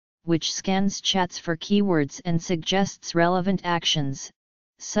US, which scans chats for keywords and suggests relevant actions,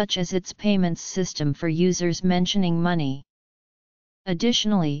 such as its payments system for users mentioning money.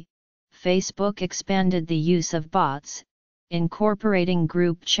 Additionally, Facebook expanded the use of bots, incorporating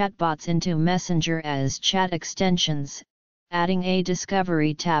group chatbots into Messenger as chat extensions, adding a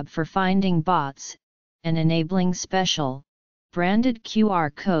discovery tab for finding bots, and enabling special, branded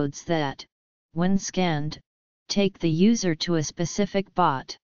QR codes that, when scanned, take the user to a specific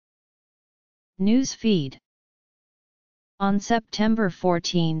bot. News feed. On September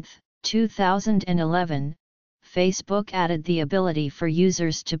 14, 2011, Facebook added the ability for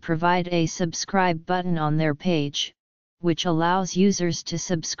users to provide a subscribe button on their page, which allows users to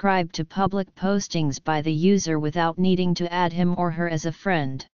subscribe to public postings by the user without needing to add him or her as a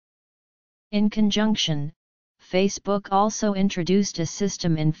friend. In conjunction, Facebook also introduced a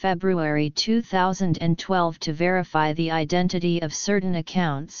system in February 2012 to verify the identity of certain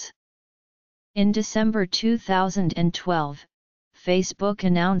accounts. In December 2012, Facebook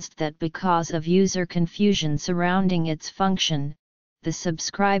announced that because of user confusion surrounding its function, the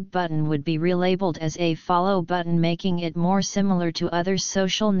subscribe button would be relabeled as a follow button, making it more similar to other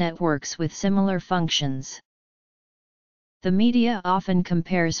social networks with similar functions. The media often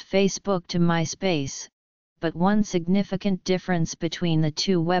compares Facebook to MySpace, but one significant difference between the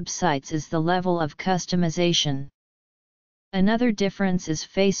two websites is the level of customization. Another difference is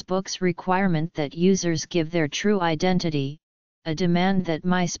Facebook's requirement that users give their true identity, a demand that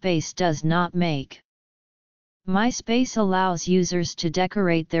MySpace does not make. MySpace allows users to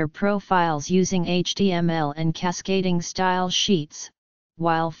decorate their profiles using HTML and cascading style sheets,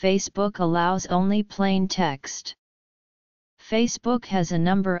 while Facebook allows only plain text. Facebook has a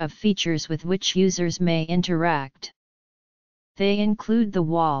number of features with which users may interact. They include the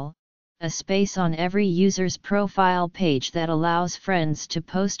wall, a space on every user's profile page that allows friends to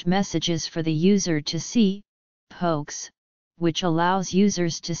post messages for the user to see, pokes, which allows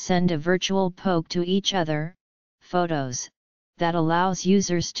users to send a virtual poke to each other, photos, that allows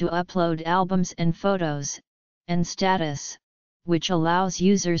users to upload albums and photos, and status, which allows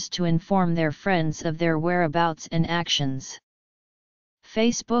users to inform their friends of their whereabouts and actions.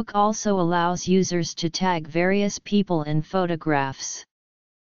 Facebook also allows users to tag various people in photographs.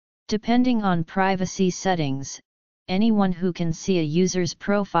 Depending on privacy settings, anyone who can see a user's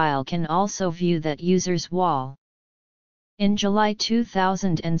profile can also view that user's wall. In July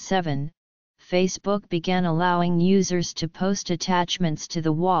 2007, Facebook began allowing users to post attachments to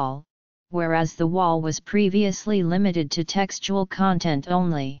the wall, whereas the wall was previously limited to textual content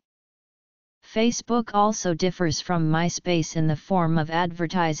only. Facebook also differs from MySpace in the form of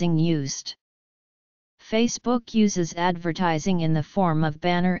advertising used. Facebook uses advertising in the form of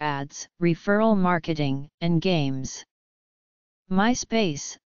banner ads, referral marketing, and games.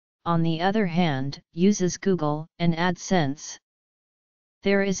 MySpace, on the other hand, uses Google and AdSense.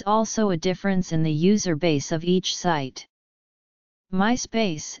 There is also a difference in the user base of each site.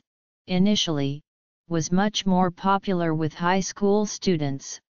 MySpace, initially, was much more popular with high school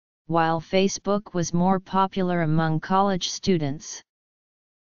students, while Facebook was more popular among college students.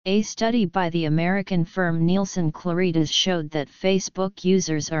 A study by the American firm Nielsen Claritas showed that Facebook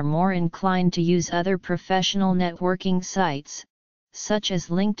users are more inclined to use other professional networking sites, such as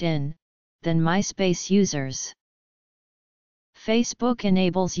LinkedIn, than MySpace users. Facebook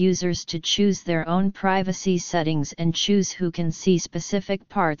enables users to choose their own privacy settings and choose who can see specific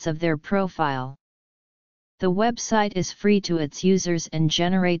parts of their profile. The website is free to its users and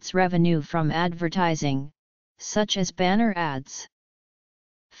generates revenue from advertising, such as banner ads.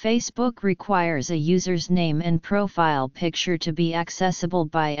 Facebook requires a user's name and profile picture to be accessible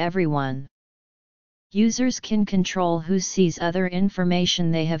by everyone. Users can control who sees other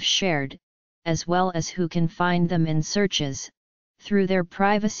information they have shared, as well as who can find them in searches, through their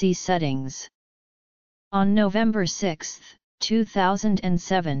privacy settings. On November 6,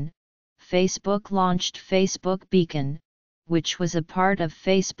 2007, Facebook launched Facebook Beacon, which was a part of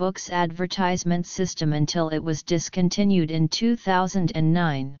Facebook's advertisement system until it was discontinued in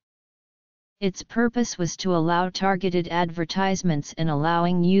 2009. Its purpose was to allow targeted advertisements and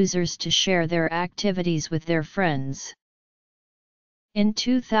allowing users to share their activities with their friends. In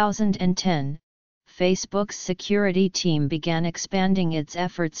 2010, Facebook's security team began expanding its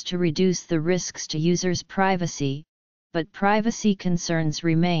efforts to reduce the risks to users' privacy, but privacy concerns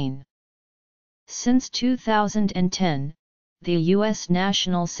remain. Since 2010, the U.S.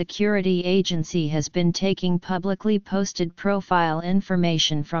 National Security Agency has been taking publicly posted profile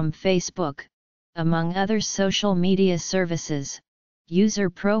information from Facebook, among other social media services, user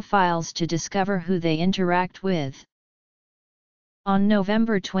profiles to discover who they interact with. On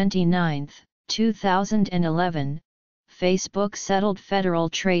November 29, 2011, Facebook settled Federal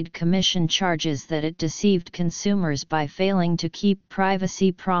Trade Commission charges that it deceived consumers by failing to keep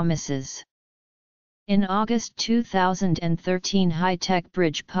privacy promises. In August 2013, High Tech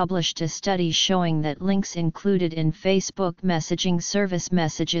Bridge published a study showing that links included in Facebook messaging service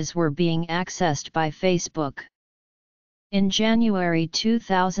messages were being accessed by Facebook. In January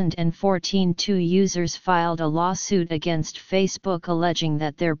 2014, two users filed a lawsuit against Facebook alleging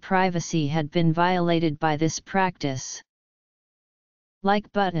that their privacy had been violated by this practice. Like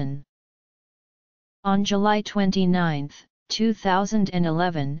button. On July 29,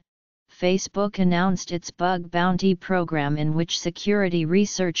 2011, Facebook announced its bug bounty program, in which security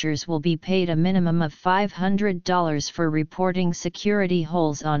researchers will be paid a minimum of $500 for reporting security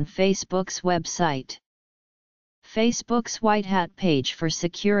holes on Facebook's website. Facebook's White Hat page for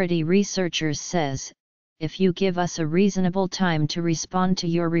security researchers says, if you give us a reasonable time to respond to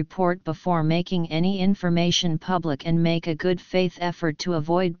your report before making any information public and make a good faith effort to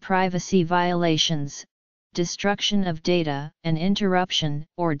avoid privacy violations, destruction of data, and interruption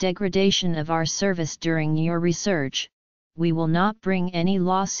or degradation of our service during your research, we will not bring any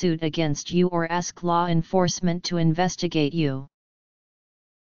lawsuit against you or ask law enforcement to investigate you.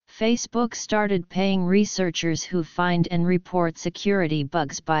 Facebook started paying researchers who find and report security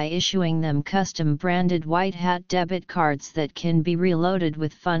bugs by issuing them custom-branded White Hat debit cards that can be reloaded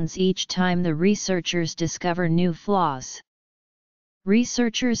with funds each time the researchers discover new flaws.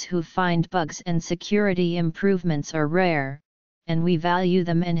 Researchers who find bugs and security improvements are rare, and we value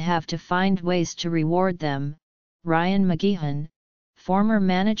them and have to find ways to reward them, Ryan McGeehan, former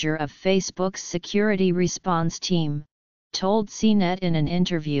manager of Facebook's security response team, told CNET in an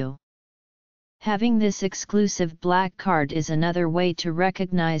interview. Having this exclusive black card is another way to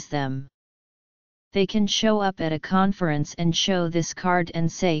recognize them. They can show up at a conference and show this card and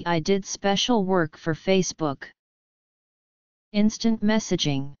say, "I did special work for Facebook." Instant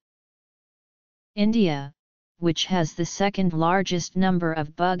messaging. India, which has the second largest number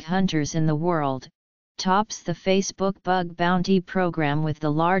of bug hunters in the world, tops the Facebook bug bounty program with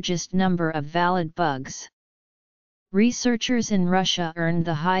the largest number of valid bugs. Researchers in Russia earned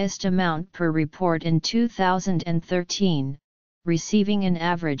the highest amount per report in 2013, receiving an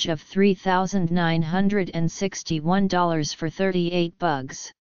average of $3,961 for 38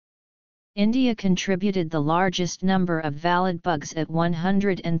 bugs. India contributed the largest number of valid bugs at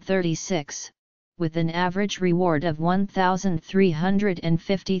 136, with an average reward of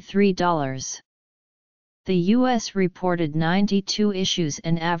 $1,353. The US reported 92 issues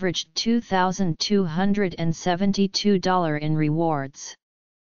and averaged $2,272 in rewards.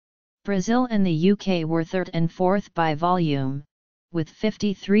 Brazil and the UK were third and fourth by volume, with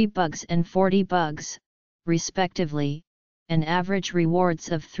 53 bugs and 40 bugs, respectively, and average rewards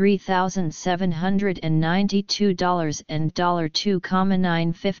of $3,792 and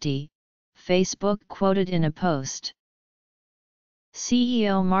 $2,950, Facebook quoted in a post.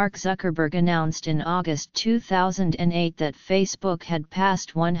 CEO Mark Zuckerberg announced in August 2008 that Facebook had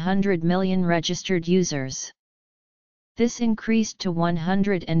passed 100 million registered users. This increased to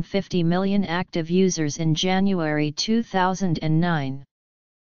 150 million active users in January 2009.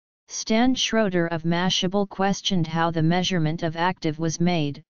 Stan Schroeder of Mashable questioned how the measurement of active was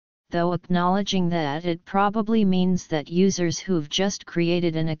made, though acknowledging that it probably means that users who've just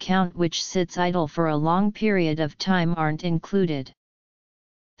created an account which sits idle for a long period of time aren't included.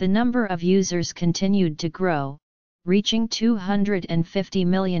 The number of users continued to grow, reaching 250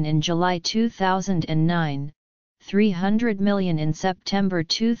 million in July 2009, 300 million in September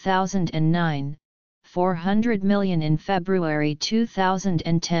 2009, 400 million in February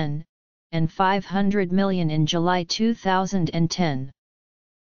 2010, and 500 million in July 2010.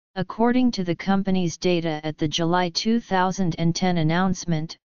 According to the company's data at the July 2010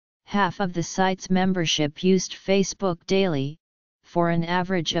 announcement, half of the site's membership used Facebook daily, for an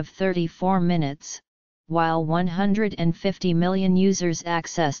average of 34 minutes, while 150 million users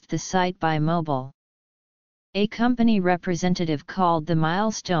accessed the site by mobile. A company representative called the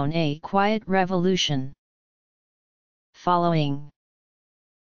milestone a quiet revolution. Following.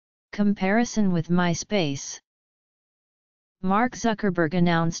 Comparison with MySpace. Mark Zuckerberg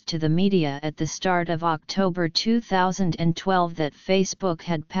announced to the media at the start of October 2012 that Facebook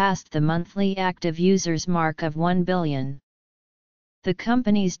had passed the monthly active users mark of 1 billion. The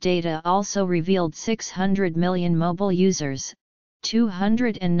company's data also revealed 600 million mobile users,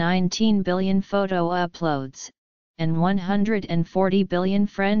 219 billion photo uploads, and 140 billion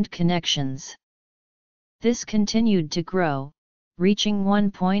friend connections. This continued to grow, reaching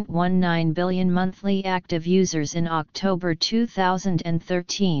 1.19 billion monthly active users in October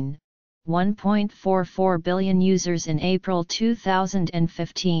 2013, 1.44 billion users in April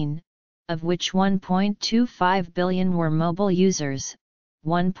 2015, of which 1.25 billion were mobile users,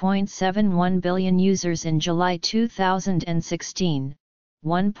 1.71 billion users in July 2016,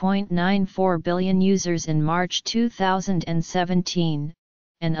 1.94 billion users in March 2017,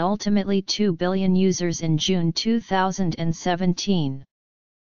 and ultimately 2 billion users in June 2017.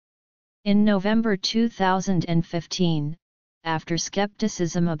 In November 2015, after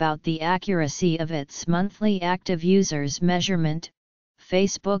skepticism about the accuracy of its monthly active users measurement,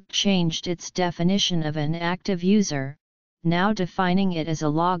 Facebook changed its definition of an active user, now defining it as a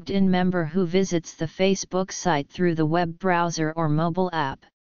logged-in member who visits the Facebook site through the web browser or mobile app,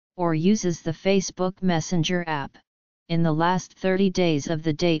 or uses the Facebook Messenger app, in the last 30 days of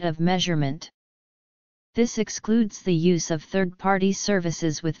the date of measurement. This excludes the use of third-party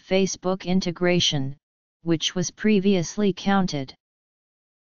services with Facebook integration, which was previously counted.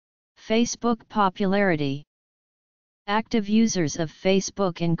 Facebook popularity. Active users of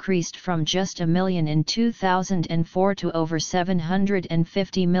Facebook increased from just 1 million in 2004 to over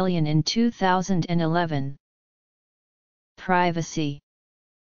 750 million in 2011. Privacy.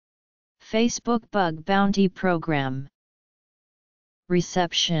 Facebook Bug Bounty Program.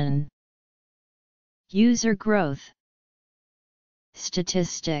 Reception. User growth.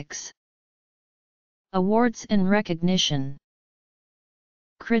 Statistics. Awards and recognition.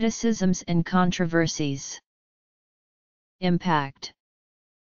 Criticisms and controversies. Impact.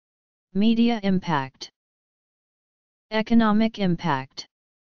 Media impact. Economic impact.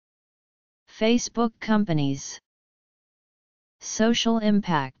 Facebook companies. Social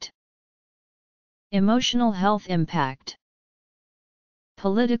impact. Emotional health impact.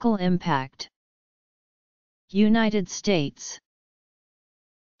 Political impact. United States.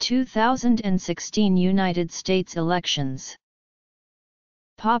 2016 United States elections.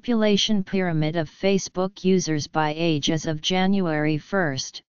 Population pyramid of Facebook users by age as of January 1,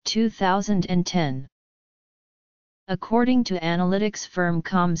 2010. According to analytics firm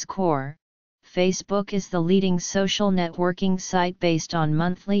Comscore, Facebook is the leading social networking site based on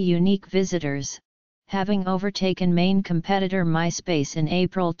monthly unique visitors, having overtaken main competitor MySpace in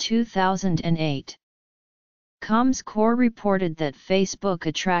April 2008. Comscore reported that Facebook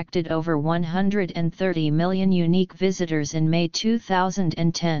attracted over 130 million unique visitors in May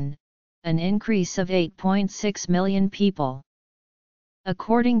 2010, an increase of 8.6 million people.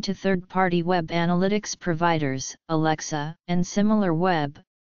 According to third-party web analytics providers, Alexa and SimilarWeb,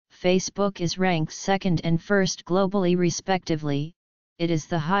 Facebook is ranked second and first globally respectively. It is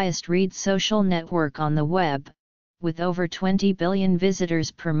the highest-read social network on the web, with over 20 billion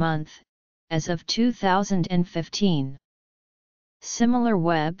visitors per month, as of 2015.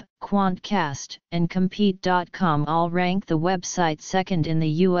 SimilarWeb, Quantcast, and Compete.com all rank the website second in the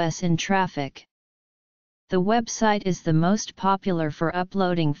US in traffic. The website is the most popular for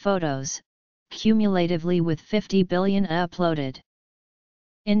uploading photos, cumulatively with 50 billion uploaded.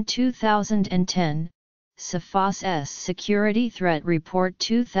 In 2010, Sophos' Security Threat Report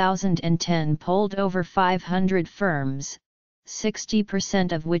 2010 polled over 500 firms,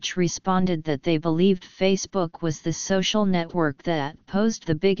 60% of which responded that they believed Facebook was the social network that posed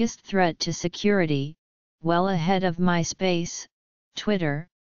the biggest threat to security, well ahead of MySpace, Twitter,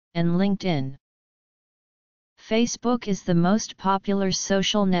 and LinkedIn. Facebook is the most popular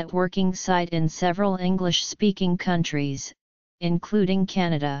social networking site in several English-speaking countries, including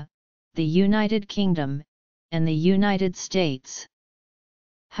Canada, the United Kingdom, and the United States.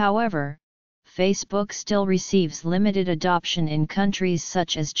 However, Facebook still receives limited adoption in countries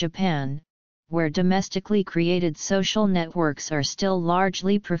such as Japan, where domestically created social networks are still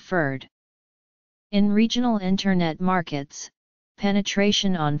largely preferred. In regional internet markets,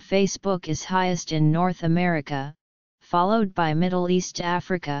 penetration on Facebook is highest in North America, followed by Middle East,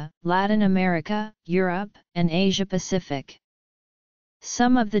 Africa, Latin America, Europe, and Asia Pacific.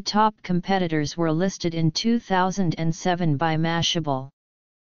 Some of the top competitors were listed in 2007 by Mashable.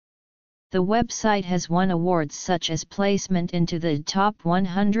 The website has won awards such as placement into the Top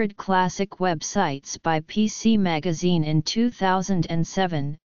 100 Classic Websites by PC Magazine in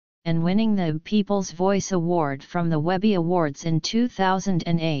 2007, and winning the People's Voice Award from the Webby Awards in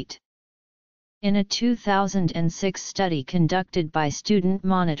 2008. In a 2006 study conducted by Student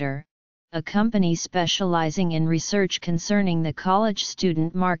Monitor, a company specializing in research concerning the college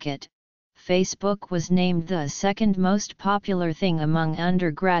student market, Facebook was named the second most popular thing among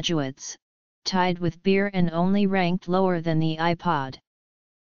undergraduates, tied with beer and only ranked lower than the iPod.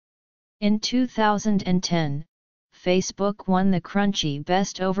 In 2010, Facebook won the Crunchy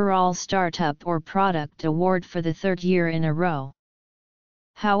Best Overall Startup or Product Award for the third year in a row.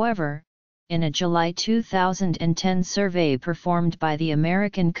 However, in a July 2010 survey performed by the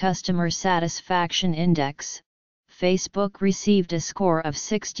American Customer Satisfaction Index, Facebook received a score of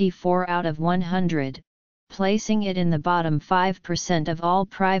 64 out of 100, placing it in the bottom 5% of all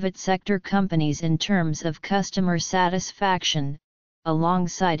private sector companies in terms of customer satisfaction,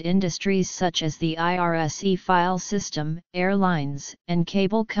 alongside industries such as the IRS e-file system, airlines, and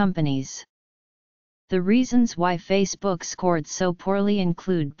cable companies. The reasons why Facebook scored so poorly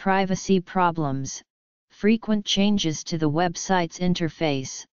include privacy problems, frequent changes to the website's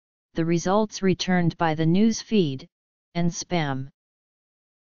interface, the results returned by the news feed, and spam.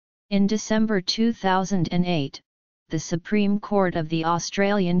 In December 2008, the Supreme Court of the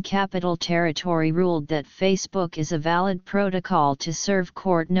Australian Capital Territory ruled that Facebook is a valid protocol to serve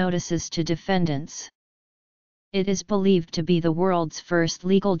court notices to defendants. It is believed to be the world's first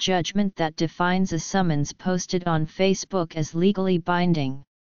legal judgment that defines a summons posted on Facebook as legally binding.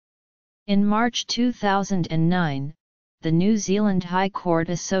 In March 2009, the New Zealand High Court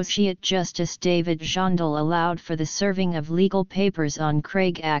Associate Justice David Jondal allowed for the serving of legal papers on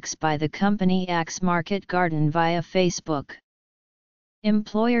Craig Axe by the company Axe Market Garden via Facebook.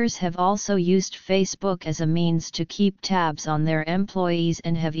 Employers have also used Facebook as a means to keep tabs on their employees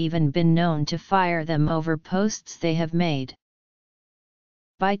and have even been known to fire them over posts they have made.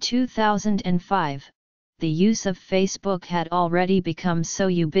 By 2005, the use of Facebook had already become so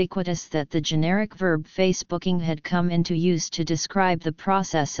ubiquitous that the generic verb Facebooking had come into use to describe the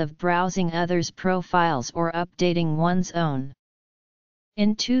process of browsing others' profiles or updating one's own.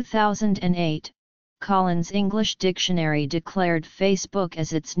 In 2008, Collins English Dictionary declared Facebook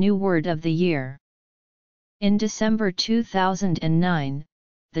as its new word of the year. In December 2009,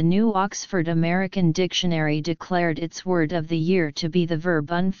 the new Oxford American Dictionary declared its word of the year to be the verb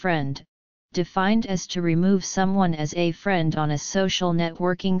unfriend, defined as to remove someone as a friend on a social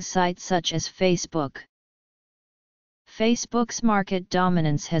networking site such as Facebook. Facebook's market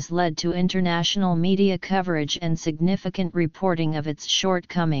dominance has led to international media coverage and significant reporting of its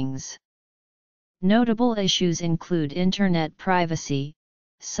shortcomings. Notable issues include internet privacy,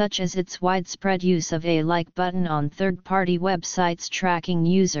 such as its widespread use of a like button on third-party websites tracking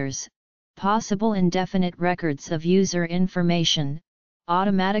users, possible indefinite records of user information,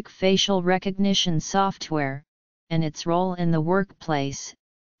 automatic facial recognition software, and its role in the workplace,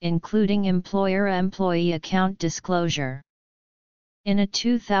 including employer-employee account disclosure. In a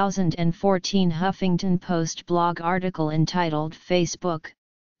 2014 Huffington Post blog article entitled Facebook,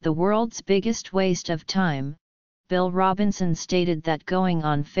 The World's Biggest Waste of Time, Bill Robinson stated that going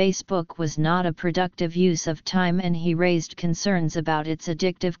on Facebook was not a productive use of time and he raised concerns about its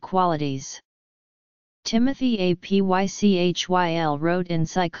addictive qualities. Timothy Apychyl wrote in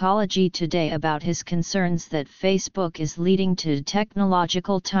Psychology Today about his concerns that Facebook is leading to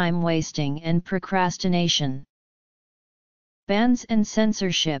technological time wasting and procrastination. Bans and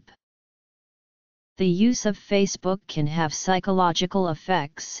censorship. The use of Facebook can have psychological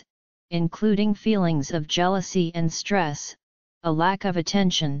effects, including feelings of jealousy and stress, a lack of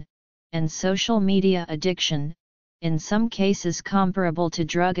attention, and social media addiction, in some cases comparable to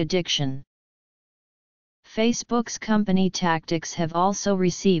drug addiction. Facebook's company tactics have also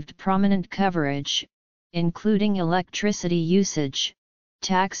received prominent coverage, including electricity usage,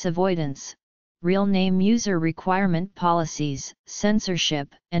 tax avoidance, real name user requirement policies,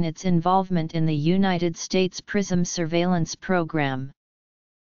 censorship, and its involvement in the United States PRISM surveillance program.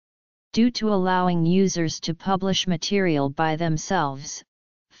 Due to allowing users to publish material by themselves,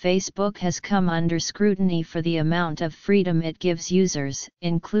 Facebook has come under scrutiny for the amount of freedom it gives users,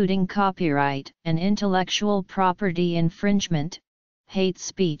 including copyright and intellectual property infringement, hate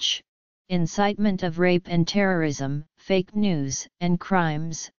speech, incitement of rape and terrorism, fake news and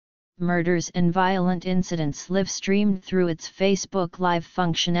crimes, murders and violent incidents live-streamed through its Facebook Live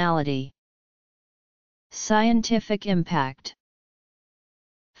functionality. Scientific impact.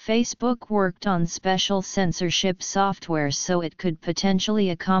 Facebook worked on special censorship software so it could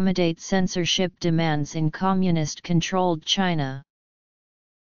potentially accommodate censorship demands in communist-controlled China.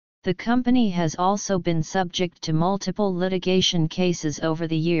 The company has also been subject to multiple litigation cases over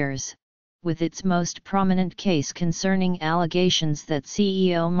the years, with its most prominent case concerning allegations that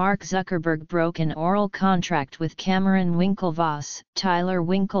CEO Mark Zuckerberg broke an oral contract with Cameron Winklevoss, Tyler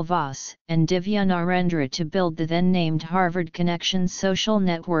Winklevoss, and Divya Narendra to build the then-named Harvard Connection social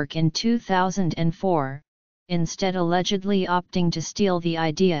network in 2004, instead allegedly opting to steal the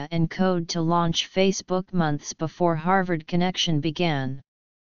idea and code to launch Facebook months before Harvard Connection began.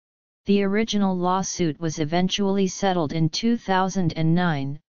 The original lawsuit was eventually settled in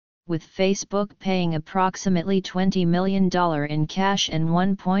 2009, with Facebook paying approximately $20 million in cash and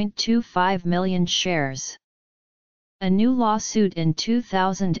 1.25 million shares. A new lawsuit in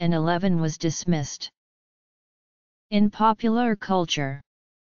 2011 was dismissed. In popular culture.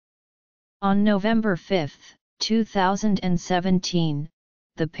 On November 5, 2017,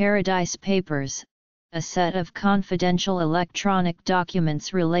 the Paradise Papers, a set of confidential electronic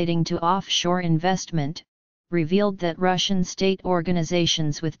documents relating to offshore investment, revealed that Russian state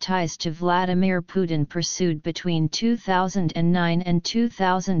organizations with ties to Vladimir Putin pursued between 2009 and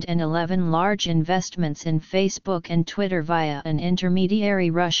 2011 large investments in Facebook and Twitter via an intermediary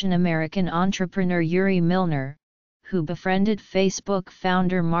Russian-American entrepreneur Yuri Milner, who befriended Facebook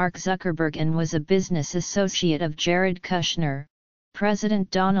founder Mark Zuckerberg and was a business associate of Jared Kushner,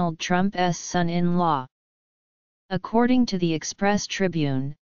 President Donald Trump's son-in-law. According to the Express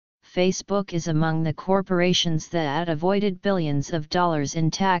Tribune, Facebook is among the corporations that avoided billions of dollars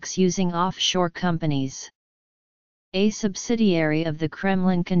in tax using offshore companies. A subsidiary of the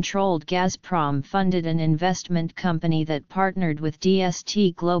Kremlin-controlled Gazprom funded an investment company that partnered with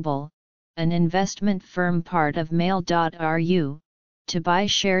DST Global, an investment firm part of Mail.ru, to buy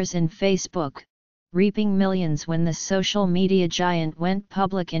shares in Facebook, reaping millions when the social media giant went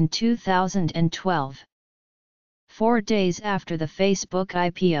public in 2012. 4 days after the Facebook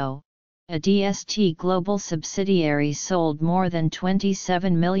IPO, a DST Global subsidiary sold more than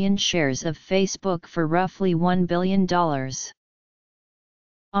 27 million shares of Facebook for roughly $1 billion.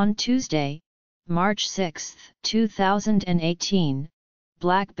 On Tuesday, March 6, 2018,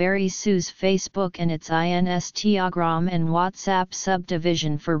 BlackBerry sues Facebook and its Instagram and WhatsApp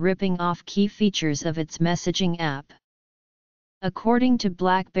subdivision for ripping off key features of its messaging app. According to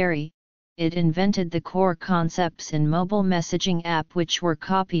BlackBerry, it invented the core concepts in mobile messaging app which were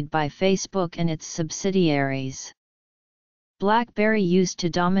copied by Facebook and its subsidiaries. BlackBerry used to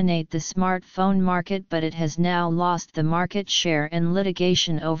dominate the smartphone market, but it has now lost the market share, and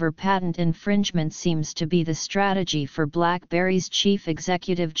litigation over patent infringement seems to be the strategy for BlackBerry's chief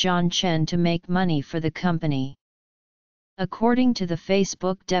executive John Chen to make money for the company. According to the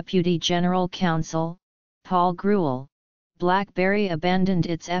Facebook Deputy General Counsel, Paul Grewal, BlackBerry abandoned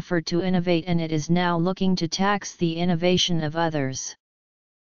its effort to innovate and it is now looking to tax the innovation of others.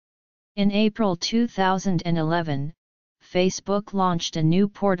 In April 2011, Facebook launched a new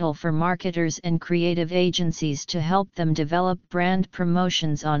portal for marketers and creative agencies to help them develop brand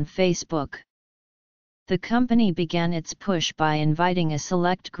promotions on Facebook. The company began its push by inviting a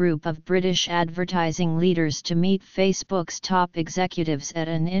select group of British advertising leaders to meet Facebook's top executives at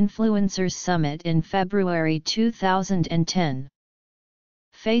an influencers summit in February 2010.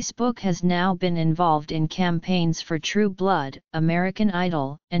 Facebook has now been involved in campaigns for True Blood, American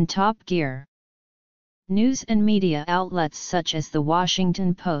Idol, and Top Gear. News and media outlets such as The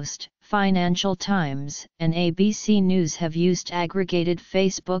Washington Post, Financial Times, and ABC News have used aggregated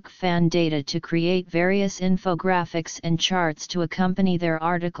Facebook fan data to create various infographics and charts to accompany their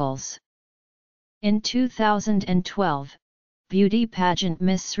articles. In 2012, beauty pageant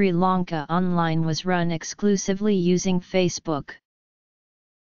Miss Sri Lanka Online was run exclusively using Facebook.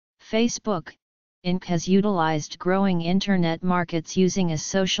 Facebook, Inc. has utilized growing internet markets using a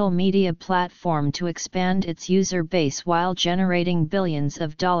social media platform to expand its user base while generating billions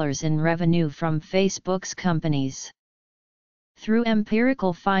of dollars in revenue from Facebook's companies. Through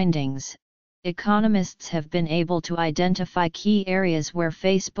empirical findings, economists have been able to identify key areas where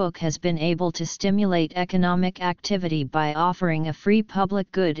Facebook has been able to stimulate economic activity by offering a free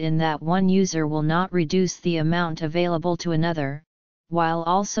public good in that one user will not reduce the amount available to another, while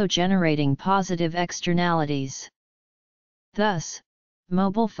also generating positive externalities. Thus,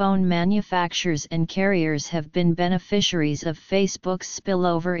 mobile phone manufacturers and carriers have been beneficiaries of Facebook's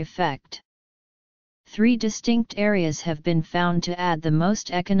spillover effect. 3 distinct areas have been found to add the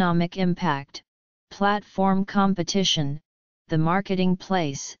most economic impact: platform competition, the marketing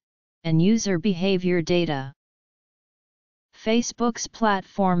place, and user behavior data. Facebook's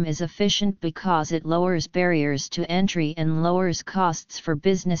platform is efficient because it lowers barriers to entry and lowers costs for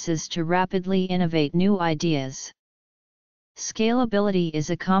businesses to rapidly innovate new ideas. Scalability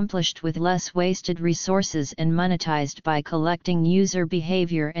is accomplished with less wasted resources and monetized by collecting user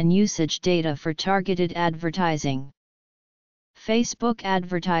behavior and usage data for targeted advertising. Facebook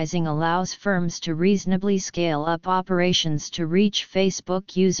advertising allows firms to reasonably scale up operations to reach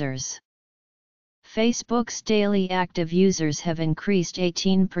Facebook users. Facebook's daily active users have increased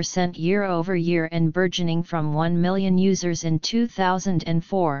 18% year-over-year and burgeoning from 1 million users in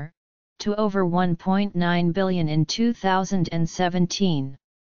 2004, to over 1.9 billion in 2017.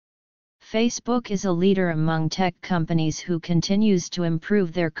 Facebook is a leader among tech companies who continues to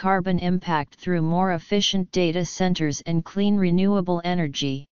improve their carbon impact through more efficient data centers and clean renewable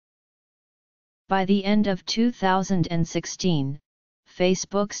energy. By the end of 2016,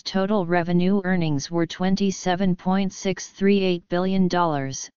 Facebook's total revenue earnings were $27.638 billion,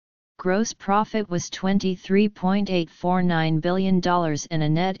 gross profit was $23.849 billion and a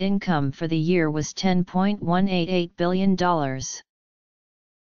net income for the year was $10.188 billion.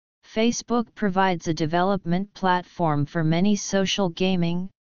 Facebook provides a development platform for many social gaming,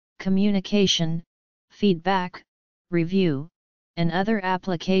 communication, feedback, review, and other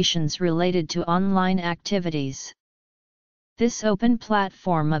applications related to online activities. This open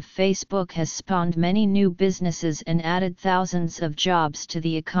platform of Facebook has spawned many new businesses and added thousands of jobs to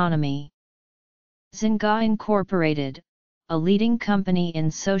the economy. Zynga Incorporated, a leading company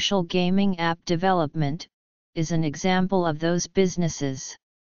in social gaming app development, is an example of those businesses.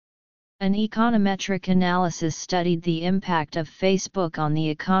 An econometric analysis studied the impact of Facebook on the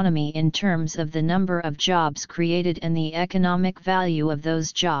economy in terms of the number of jobs created and the economic value of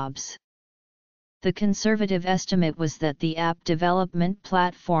those jobs. The conservative estimate was that the app development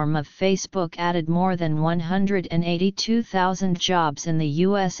platform of Facebook added more than 182,000 jobs in the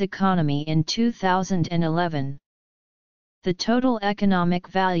U.S. economy in 2011. The total economic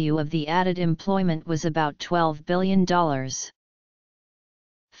value of the added employment was about $12 billion.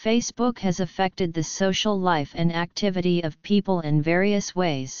 Facebook has affected the social life and activity of people in various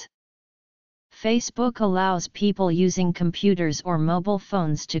ways. Facebook allows people using computers or mobile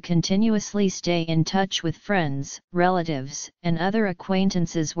phones to continuously stay in touch with friends, relatives, and other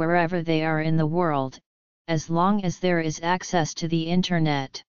acquaintances wherever they are in the world, as long as there is access to the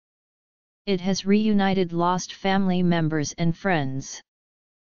Internet. It has reunited lost family members and friends.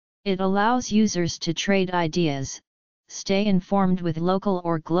 It allows users to trade ideas, stay informed with local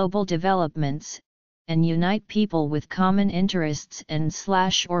or global developments, and unite people with common interests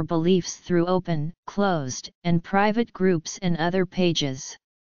and/or beliefs through open, closed, and private groups and other pages.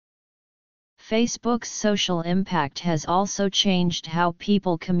 Facebook's social impact has also changed how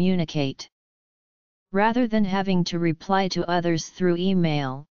people communicate. Rather than having to reply to others through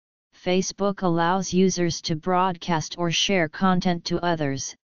email, Facebook allows users to broadcast or share content to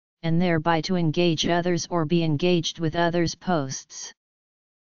others, and thereby to engage others or be engaged with others' posts.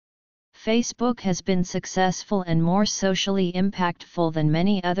 Facebook has been successful and more socially impactful than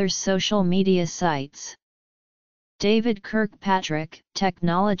many other social media sites. David Kirkpatrick,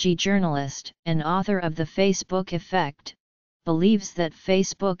 technology journalist and author of The Facebook Effect, believes that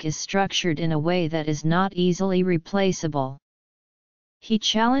Facebook is structured in a way that is not easily replaceable. He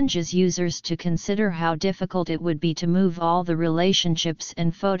challenges users to consider how difficult it would be to move all the relationships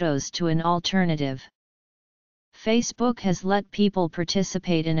and photos to an alternative. Facebook has let people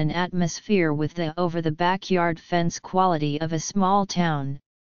participate in an atmosphere with the over-the-backyard fence quality of a small town,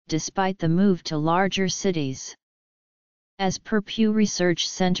 despite the move to larger cities. As per Pew Research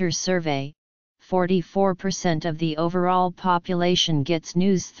Center survey, 44% of the overall population gets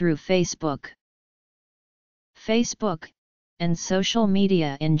news through Facebook. Facebook, and social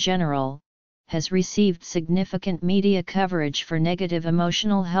media in general, has received significant media coverage for negative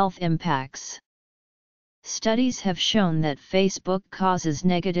emotional health impacts. Studies have shown that Facebook causes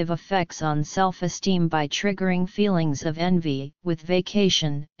negative effects on self-esteem by triggering feelings of envy, with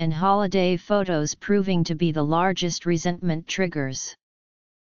vacation and holiday photos proving to be the largest resentment triggers.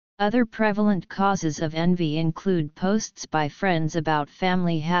 Other prevalent causes of envy include posts by friends about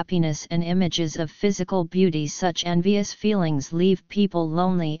family happiness and images of physical beauty. Such envious feelings leave people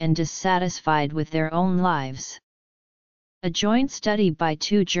lonely and dissatisfied with their own lives. A joint study by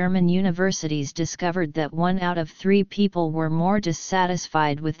 2 German universities discovered that 1 out of 3 people were more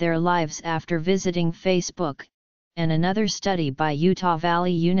dissatisfied with their lives after visiting Facebook, and another study by Utah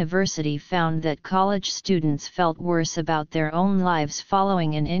Valley University found that college students felt worse about their own lives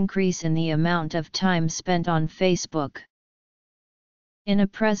following an increase in the amount of time spent on Facebook. In a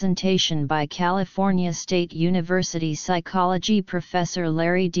presentation by California State University psychology professor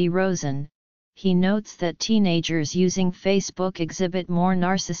Larry D. Rosen, he notes that teenagers using Facebook exhibit more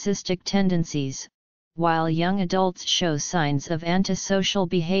narcissistic tendencies, while young adults show signs of antisocial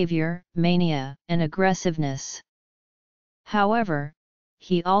behavior, mania, and aggressiveness. However,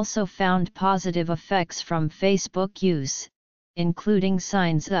 he also found positive effects from Facebook use, including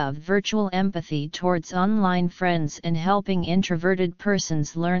signs of virtual empathy towards online friends and helping introverted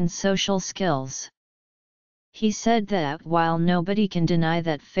persons learn social skills. He said that while nobody can deny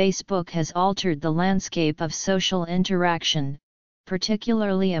that Facebook has altered the landscape of social interaction,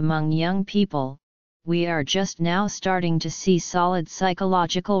 particularly among young people, we are just now starting to see solid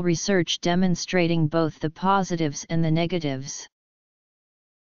psychological research demonstrating both the positives and the negatives.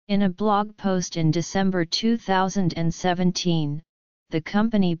 In a blog post in December 2017, the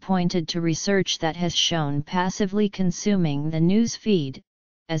company pointed to research that has shown passively consuming the news feed,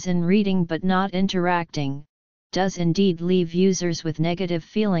 as in reading but not interacting, does indeed leave users with negative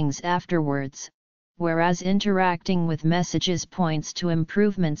feelings afterwards, whereas interacting with messages points to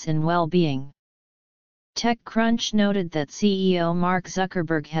improvements in well-being. TechCrunch noted that CEO Mark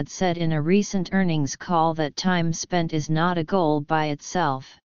Zuckerberg had said in a recent earnings call that time spent is not a goal by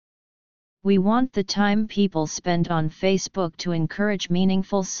itself. We want the time people spend on Facebook to encourage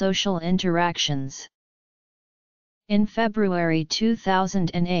meaningful social interactions. In February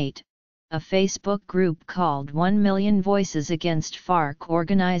 2008, a Facebook group called 1 Million Voices Against FARC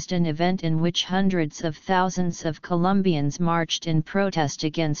organized an event in which hundreds of thousands of Colombians marched in protest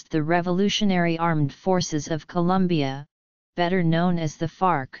against the Revolutionary Armed Forces of Colombia, better known as the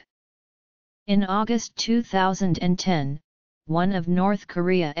FARC. In August 2010, one of North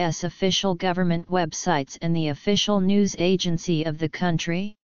Korea's official government websites and the official news agency of the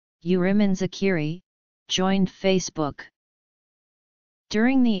country, Uriminzakiri, joined Facebook.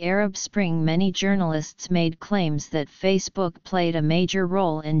 During the Arab Spring, many journalists made claims that Facebook played a major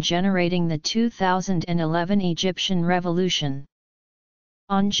role in generating the 2011 Egyptian revolution.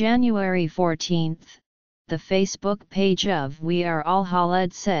 On January 14, the Facebook page of We Are All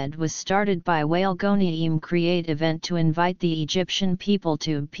Khaled said was started by Wael Ghonim Create event to invite the Egyptian people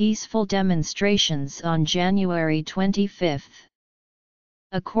to peaceful demonstrations on January 25.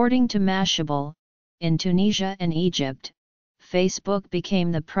 According to Mashable, in Tunisia and Egypt, Facebook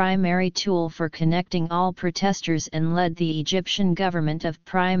became the primary tool for connecting all protesters and led the Egyptian government of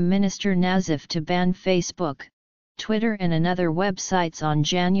Prime Minister Nazif to ban Facebook, Twitter and other websites on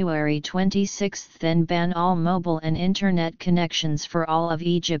January 26, then ban all mobile and internet connections for all of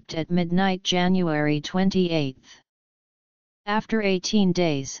Egypt at midnight January 28. After 18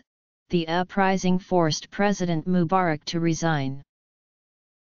 days, the uprising forced President Mubarak to resign.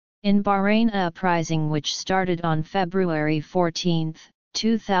 In Bahrain, uprising which started on February 14,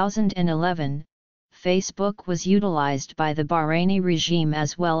 2011, Facebook was utilized by the Bahraini regime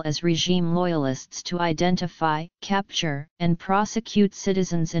as well as regime loyalists to identify, capture, and prosecute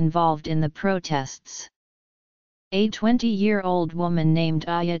citizens involved in the protests. A 20-year-old woman named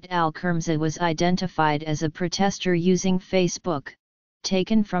Ayat al-Kermza was identified as a protester using Facebook,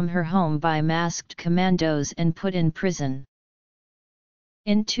 taken from her home by masked commandos and put in prison.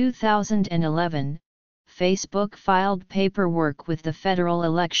 In 2011, Facebook filed paperwork with the Federal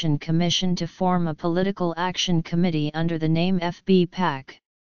Election Commission to form a political action committee under the name FB-PAC.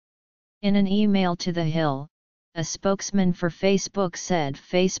 In an email to The Hill, a spokesman for Facebook said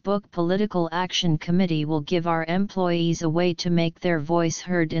Facebook Political Action Committee will give our employees a way to make their voice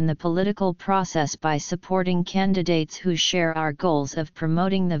heard in the political process by supporting candidates who share our goals of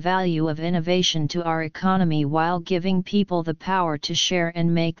promoting the value of innovation to our economy while giving people the power to share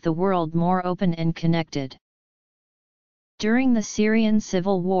and make the world more open and connected. During the Syrian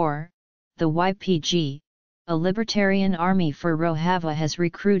civil war, the YPG, a libertarian army for Rojava, has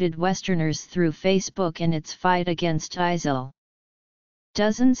recruited Westerners through Facebook in its fight against ISIL.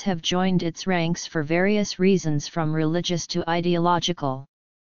 Dozens have joined its ranks for various reasons from religious to ideological.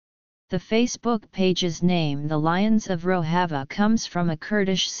 The Facebook page's name, the Lions of Rojava, comes from a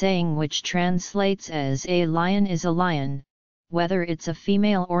Kurdish saying which translates as "a lion is a lion, whether it's a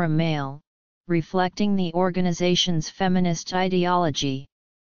female or a male," reflecting the organization's feminist ideology.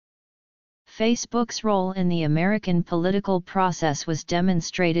 Facebook's role in the American political process was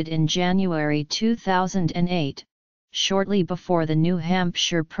demonstrated in January 2008, shortly before the New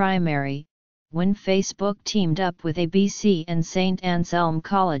Hampshire primary, when Facebook teamed up with ABC and St. Anselm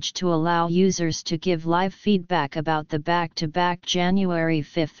College to allow users to give live feedback about the back-to-back January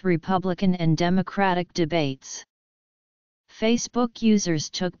 5 Republican and Democratic debates. Facebook users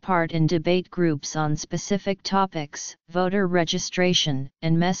took part in debate groups on specific topics, voter registration,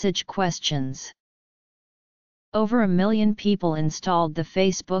 and message questions. Over 1 million people installed the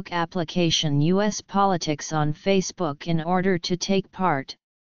Facebook application US Politics on Facebook in order to take part,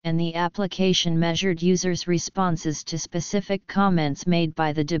 and the application measured users' responses to specific comments made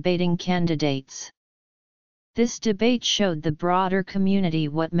by the debating candidates. This debate showed the broader community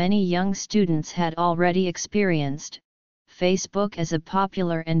what many young students had already experienced: Facebook as a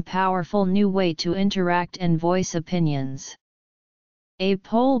popular and powerful new way to interact and voice opinions. A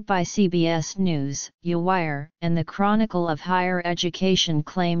poll by CBS News, Wire, and the Chronicle of Higher Education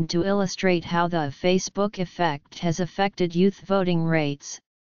claimed to illustrate how the Facebook effect has affected youth voting rates,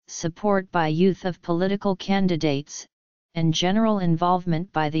 support by youth of political candidates, and general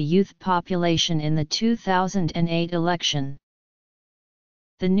involvement by the youth population in the 2008 election.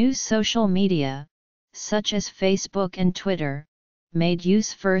 The new social media, such as Facebook and Twitter, made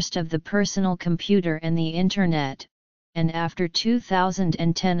use first of the personal computer and the Internet, and after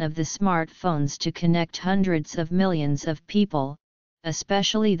 2010 of the smartphones to connect hundreds of millions of people,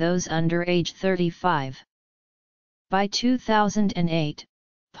 especially those under age 35. By 2008,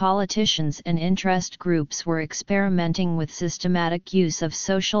 politicians and interest groups were experimenting with systematic use of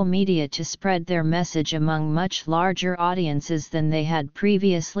social media to spread their message among much larger audiences than they had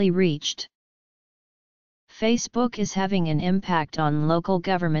previously reached. Facebook is having an impact on local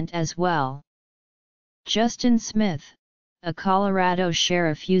government as well. Justin Smith, a Colorado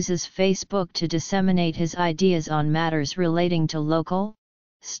sheriff, uses Facebook to disseminate his ideas on matters relating to local,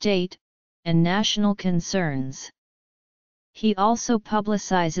 state, and national concerns. He also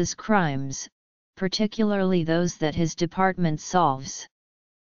publicizes crimes, particularly those that his department solves.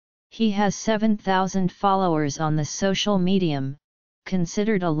 He has 7,000 followers on the social medium,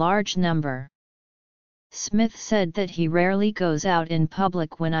 considered a large number. Smith said that he rarely goes out in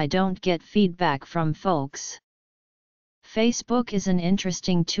public when I don't get feedback from folks. Facebook is an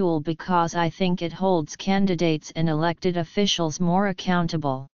interesting tool because I think it holds candidates and elected officials more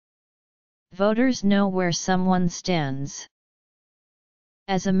accountable. Voters know where someone stands.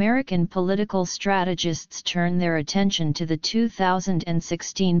 As American political strategists turn their attention to the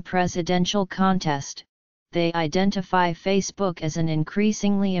 2016 presidential contest, they identify Facebook as an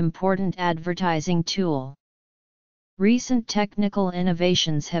increasingly important advertising tool. Recent technical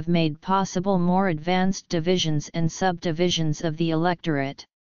innovations have made possible more advanced divisions and subdivisions of the electorate.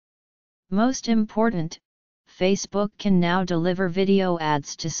 Most important, Facebook can now deliver video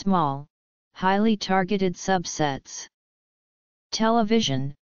ads to small, highly targeted subsets.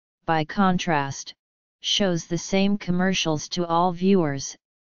 Television, by contrast, shows the same commercials to all viewers,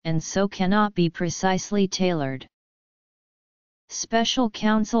 and so cannot be precisely tailored. Special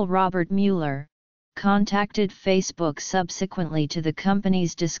counsel Robert Mueller contacted Facebook subsequently to the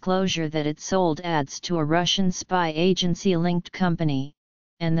company's disclosure that it sold ads to a Russian spy agency-linked company,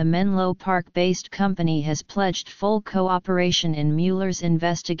 and the Menlo Park-based company has pledged full cooperation in Mueller's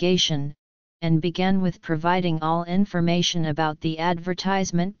investigation, and began with providing all information about the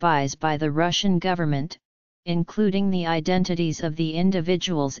advertisement buys by the Russian government, including the identities of the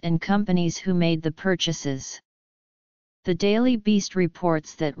individuals and companies who made the purchases. The Daily Beast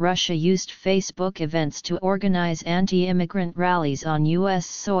reports that Russia used Facebook events to organize anti-immigrant rallies on U.S.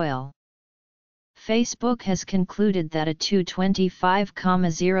 soil. Facebook has concluded that a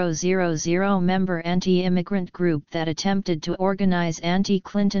 225,000 member anti-immigrant group that attempted to organize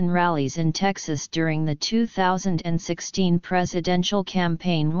anti-Clinton rallies in Texas during the 2016 presidential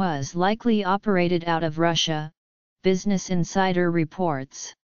campaign was likely operated out of Russia, Business Insider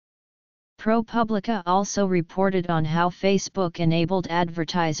reports. ProPublica also reported on how Facebook enabled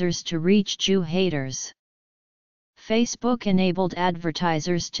advertisers to reach Jew haters. Facebook enabled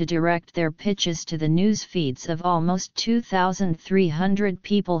advertisers to direct their pitches to the news feeds of almost 2,300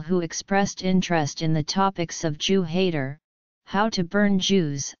 people who expressed interest in the topics of Jew hater, how to burn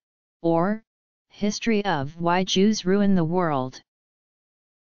Jews, or history of why Jews ruin the world.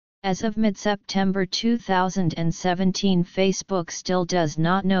 As of mid-September 2017, Facebook still does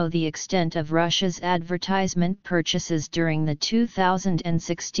not know the extent of Russia's advertisement purchases during the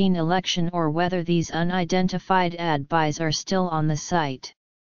 2016 election or whether these unidentified ad buys are still on the site.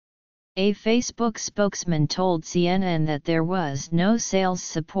 A Facebook spokesman told CNN that there was no sales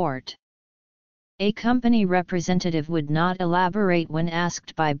support. A company representative would not elaborate when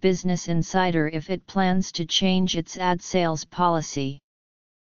asked by Business Insider if it plans to change its ad sales policy.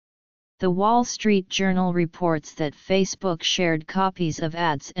 The Wall Street Journal reports that Facebook shared copies of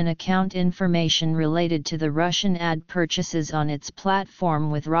ads and account information related to the Russian ad purchases on its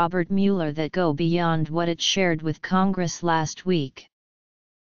platform with Robert Mueller that go beyond what it shared with Congress last week.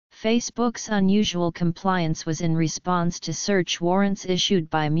 Facebook's unusual compliance was in response to search warrants issued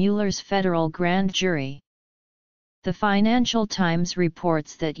by Mueller's federal grand jury. The Financial Times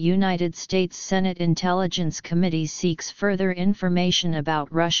reports that United States Senate Intelligence Committee seeks further information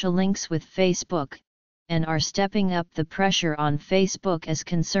about Russia links with Facebook, and are stepping up the pressure on Facebook as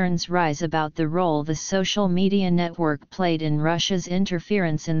concerns rise about the role the social media network played in Russia's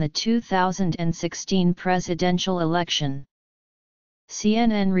interference in the 2016 presidential election.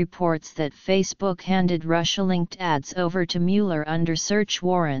 CNN reports that Facebook handed Russia-linked ads over to Mueller under search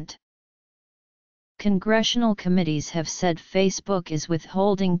warrant. Congressional committees have said Facebook is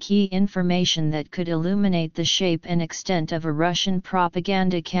withholding key information that could illuminate the shape and extent of a Russian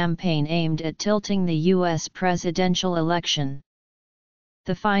propaganda campaign aimed at tilting the U.S. presidential election.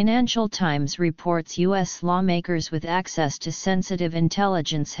 The Financial Times reports U.S. lawmakers with access to sensitive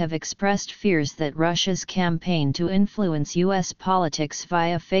intelligence have expressed fears that Russia's campaign to influence U.S. politics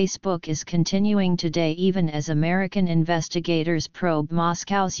via Facebook is continuing today, even as American investigators probe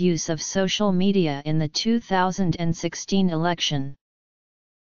Moscow's use of social media in the 2016 election.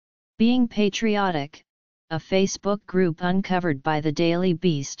 Being Patriotic, a Facebook group uncovered by the Daily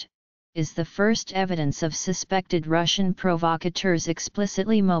Beast, is the first evidence of suspected Russian provocateurs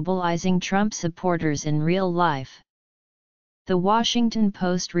explicitly mobilizing Trump supporters in real life. The Washington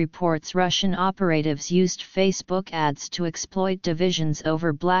Post reports Russian operatives used Facebook ads to exploit divisions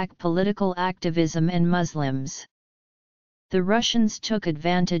over black political activism and Muslims. The Russians took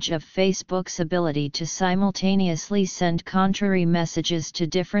advantage of Facebook's ability to simultaneously send contrary messages to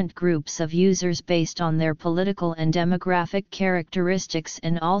different groups of users based on their political and demographic characteristics,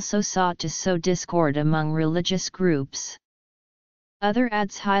 and also sought to sow discord among religious groups. Other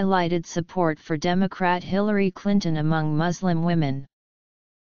ads highlighted support for Democrat Hillary Clinton among Muslim women.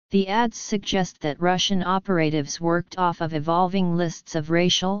 The ads suggest that Russian operatives worked off of evolving lists of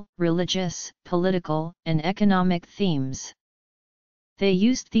racial, religious, political, and economic themes. They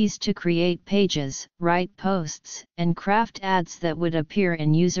used these to create pages, write posts, and craft ads that would appear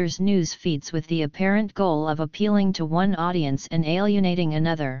in users' news feeds with the apparent goal of appealing to one audience and alienating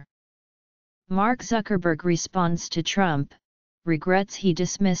another. Mark Zuckerberg responds to Trump, regrets he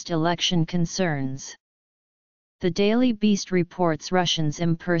dismissed election concerns. The Daily Beast reports Russians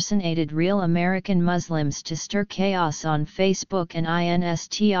impersonated real American Muslims to stir chaos on Facebook and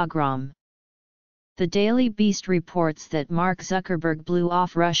Instagram. The Daily Beast reports that Mark Zuckerberg blew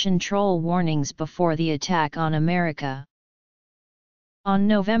off Russian troll warnings before the attack on America. On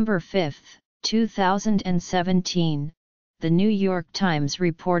November 5, 2017, the New York Times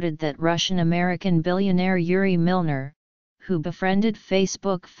reported that Russian-American billionaire Yuri Milner, who befriended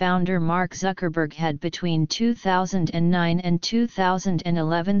Facebook founder Mark Zuckerberg, had between 2009 and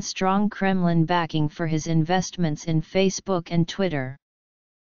 2011 strong Kremlin backing for his investments in Facebook and Twitter.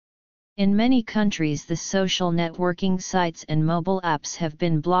 In many countries, the social networking sites and mobile apps have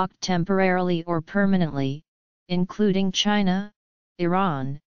been blocked temporarily or permanently, including China,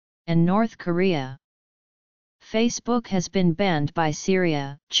 Iran, and North Korea. Facebook has been banned by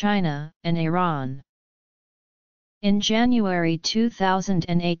Syria, China, and Iran. In January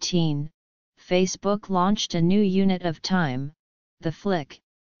 2018, Facebook launched a new unit of time, the flick,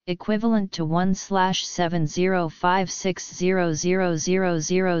 equivalent to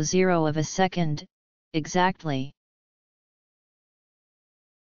 1/705600000 of a second, exactly.